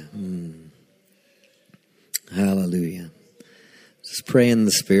 hallelujah. Hallelujah. Just pray in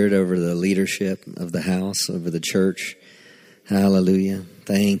the Spirit over the leadership of the house, over the church. Hallelujah.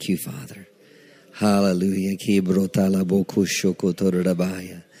 Thank you, Father. Hallelujah.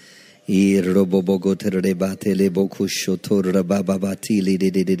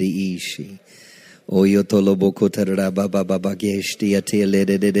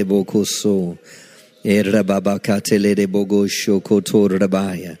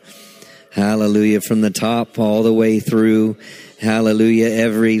 Hallelujah. From the top all the way through. Hallelujah.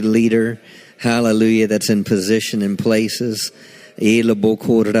 Every leader. Hallelujah. That's in position in places.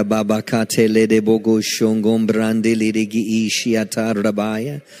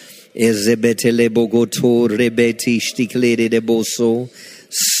 Ezebetele bogoto rebeti stiklere de boso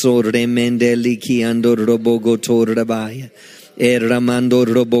sorremende liki andor robogoto rabaya ramando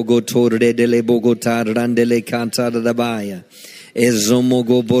robogoto redele bogotar randele cantar rabaya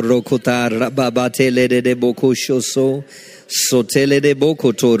ezomogo borokotar rababatele de bokoshoso sotele de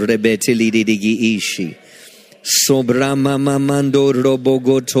bokoto rebeti lidigi ishi Sobrama mamando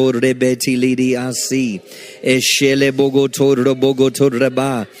robogoto rebeti lidi asi eshele bogoto robogoto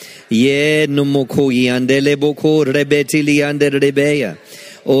reba ye numoko yandele boko rebeti li andere rebeya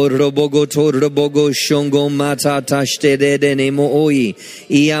o robogoto robogo shongo mata tashte de nemo oi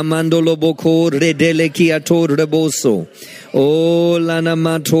iamando loboko redele kiato reboso o lana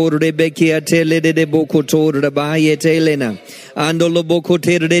mator rebekia tele de bokoto rebaye telena ando loboko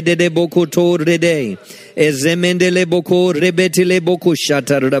tere de bokoto rede ezemendele boko rebetile boko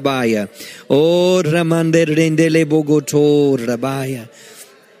shatar rabaya o ramande rendele bogoto rabaya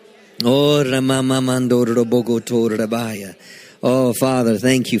o ramama mandor bogoto rabaya. Oh, Father,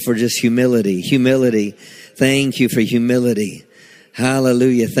 thank you for just humility. Thank you for humility.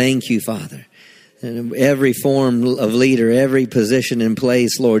 Hallelujah. Thank you, Father. And every form of leader, every position in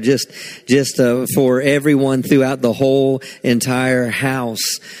place, Lord, just for everyone throughout the whole entire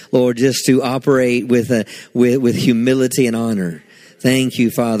house, Lord, just to operate with humility and honor. Thank you,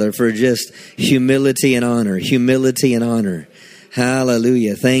 Father, for just humility and honor, humility and honor.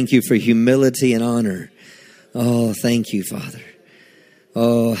 Hallelujah. Thank you for humility and honor. Oh, thank you, Father.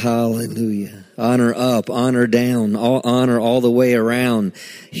 Oh, hallelujah. Honor up, honor down, honor all the way around.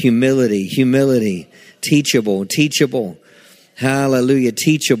 Humility, humility. Teachable, teachable. Hallelujah.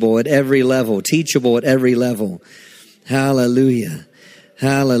 Teachable at every level, teachable at every level. Hallelujah.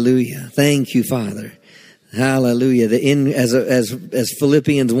 Hallelujah. Thank you, Father. Hallelujah. As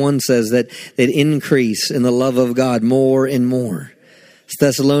Philippians 1 says, that increase in the love of God more and more.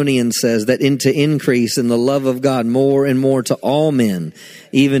 Thessalonians says that to increase in the love of God more and more to all men,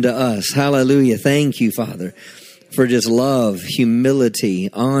 even to us. Hallelujah. Thank you, Father, for just love, humility,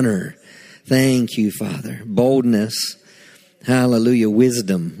 honor. Thank you, Father. Boldness. Hallelujah.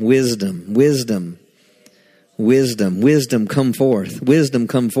 Wisdom, wisdom, wisdom, wisdom, wisdom come forth. Wisdom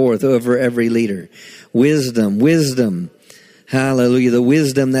come forth over every leader. Wisdom, wisdom. Hallelujah. The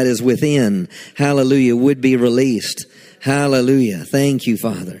wisdom that is within, hallelujah, would be released. Hallelujah. Thank you,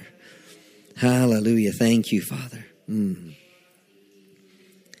 Father. Hallelujah. Thank you, Father.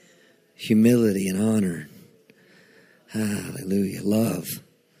 Humility and honor. Hallelujah. Love.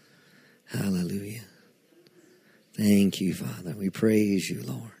 Hallelujah. Thank you, Father. We praise you,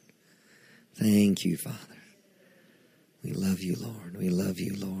 Lord. Thank you, Father. We love you, Lord. We love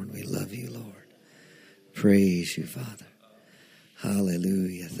you, Lord. We love you, Lord. Praise you, Father.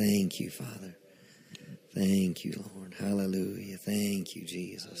 Hallelujah. Thank you, Father. Thank you, Lord. Hallelujah. Thank you,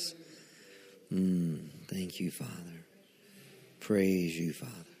 Jesus. Thank you, Father. Praise you,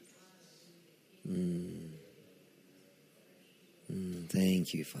 Father.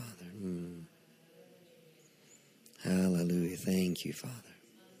 Thank you, Father. Hallelujah. Thank you, Father.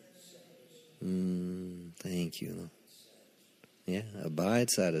 Thank you, Lord. Yeah, abide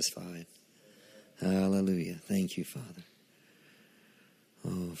satisfied. Hallelujah. Thank you, Father.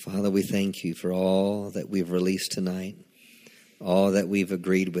 Oh, Father, we thank you for all that we've released tonight, all that we've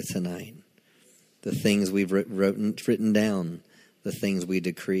agreed with tonight, the things we've written down, the things we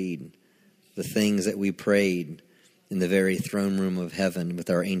decreed, the things that we prayed in the very throne room of heaven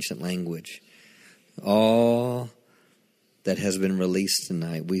with our ancient language. All that has been released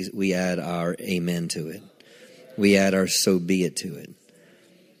tonight, we add our amen to it. We add our so be it to it.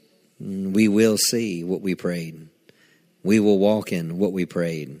 We will see what we prayed. We will walk in what we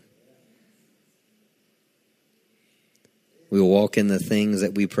prayed. We will walk in the things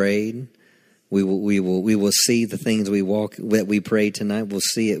that we prayed. We will see the things that we prayed tonight. We'll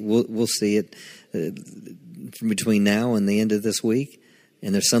see it. We'll see it from between now and the end of this week.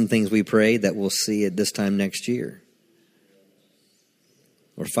 And there's some things we prayed that we'll see it this time next year,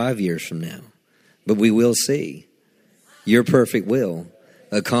 or 5 years from now. But we will see your perfect will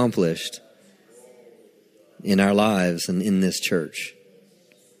accomplished in our lives and in this church.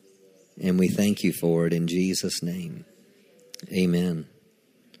 And we thank you for it in Jesus' name. Amen.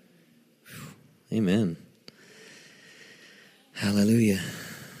 Amen. Hallelujah.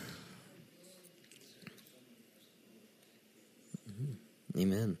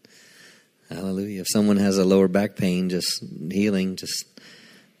 Amen. Hallelujah. If someone has a lower back pain, just healing, just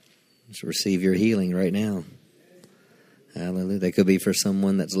receive your healing right now. Hallelujah. That could be for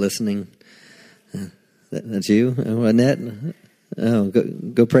someone that's listening. That's you, Annette? Oh,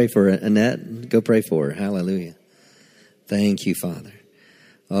 go pray for Annette. Go pray for her. Hallelujah. Thank you, Father.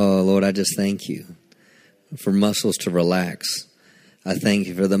 Oh, Lord, I just thank you for muscles to relax. I thank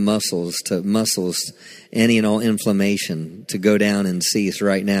you for the muscles, any and all inflammation to go down and cease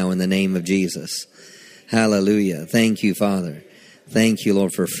right now in the name of Jesus. Hallelujah. Thank you, Father. Thank you,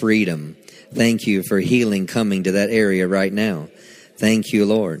 Lord, for freedom. Thank you for healing coming to that area right now. Thank you,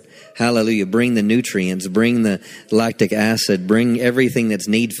 Lord. Hallelujah. Bring the nutrients, bring the lactic acid, bring everything that's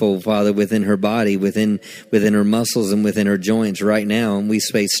needful, Father, within her body, within her muscles and within her joints right now. And we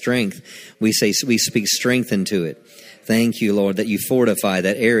speak strength. We speak strength into it. Thank you, Lord, that you fortify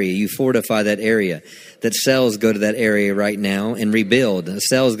that area. You fortify that area. That cells go to that area right now and rebuild.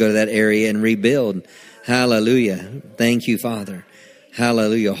 Cells go to that area and rebuild. Hallelujah. Thank you, Father.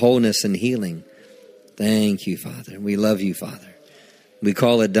 Hallelujah. Wholeness and healing. Thank you, Father. We love you, Father. We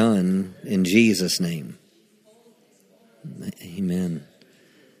call it done in Jesus' name. Amen.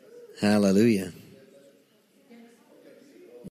 Hallelujah.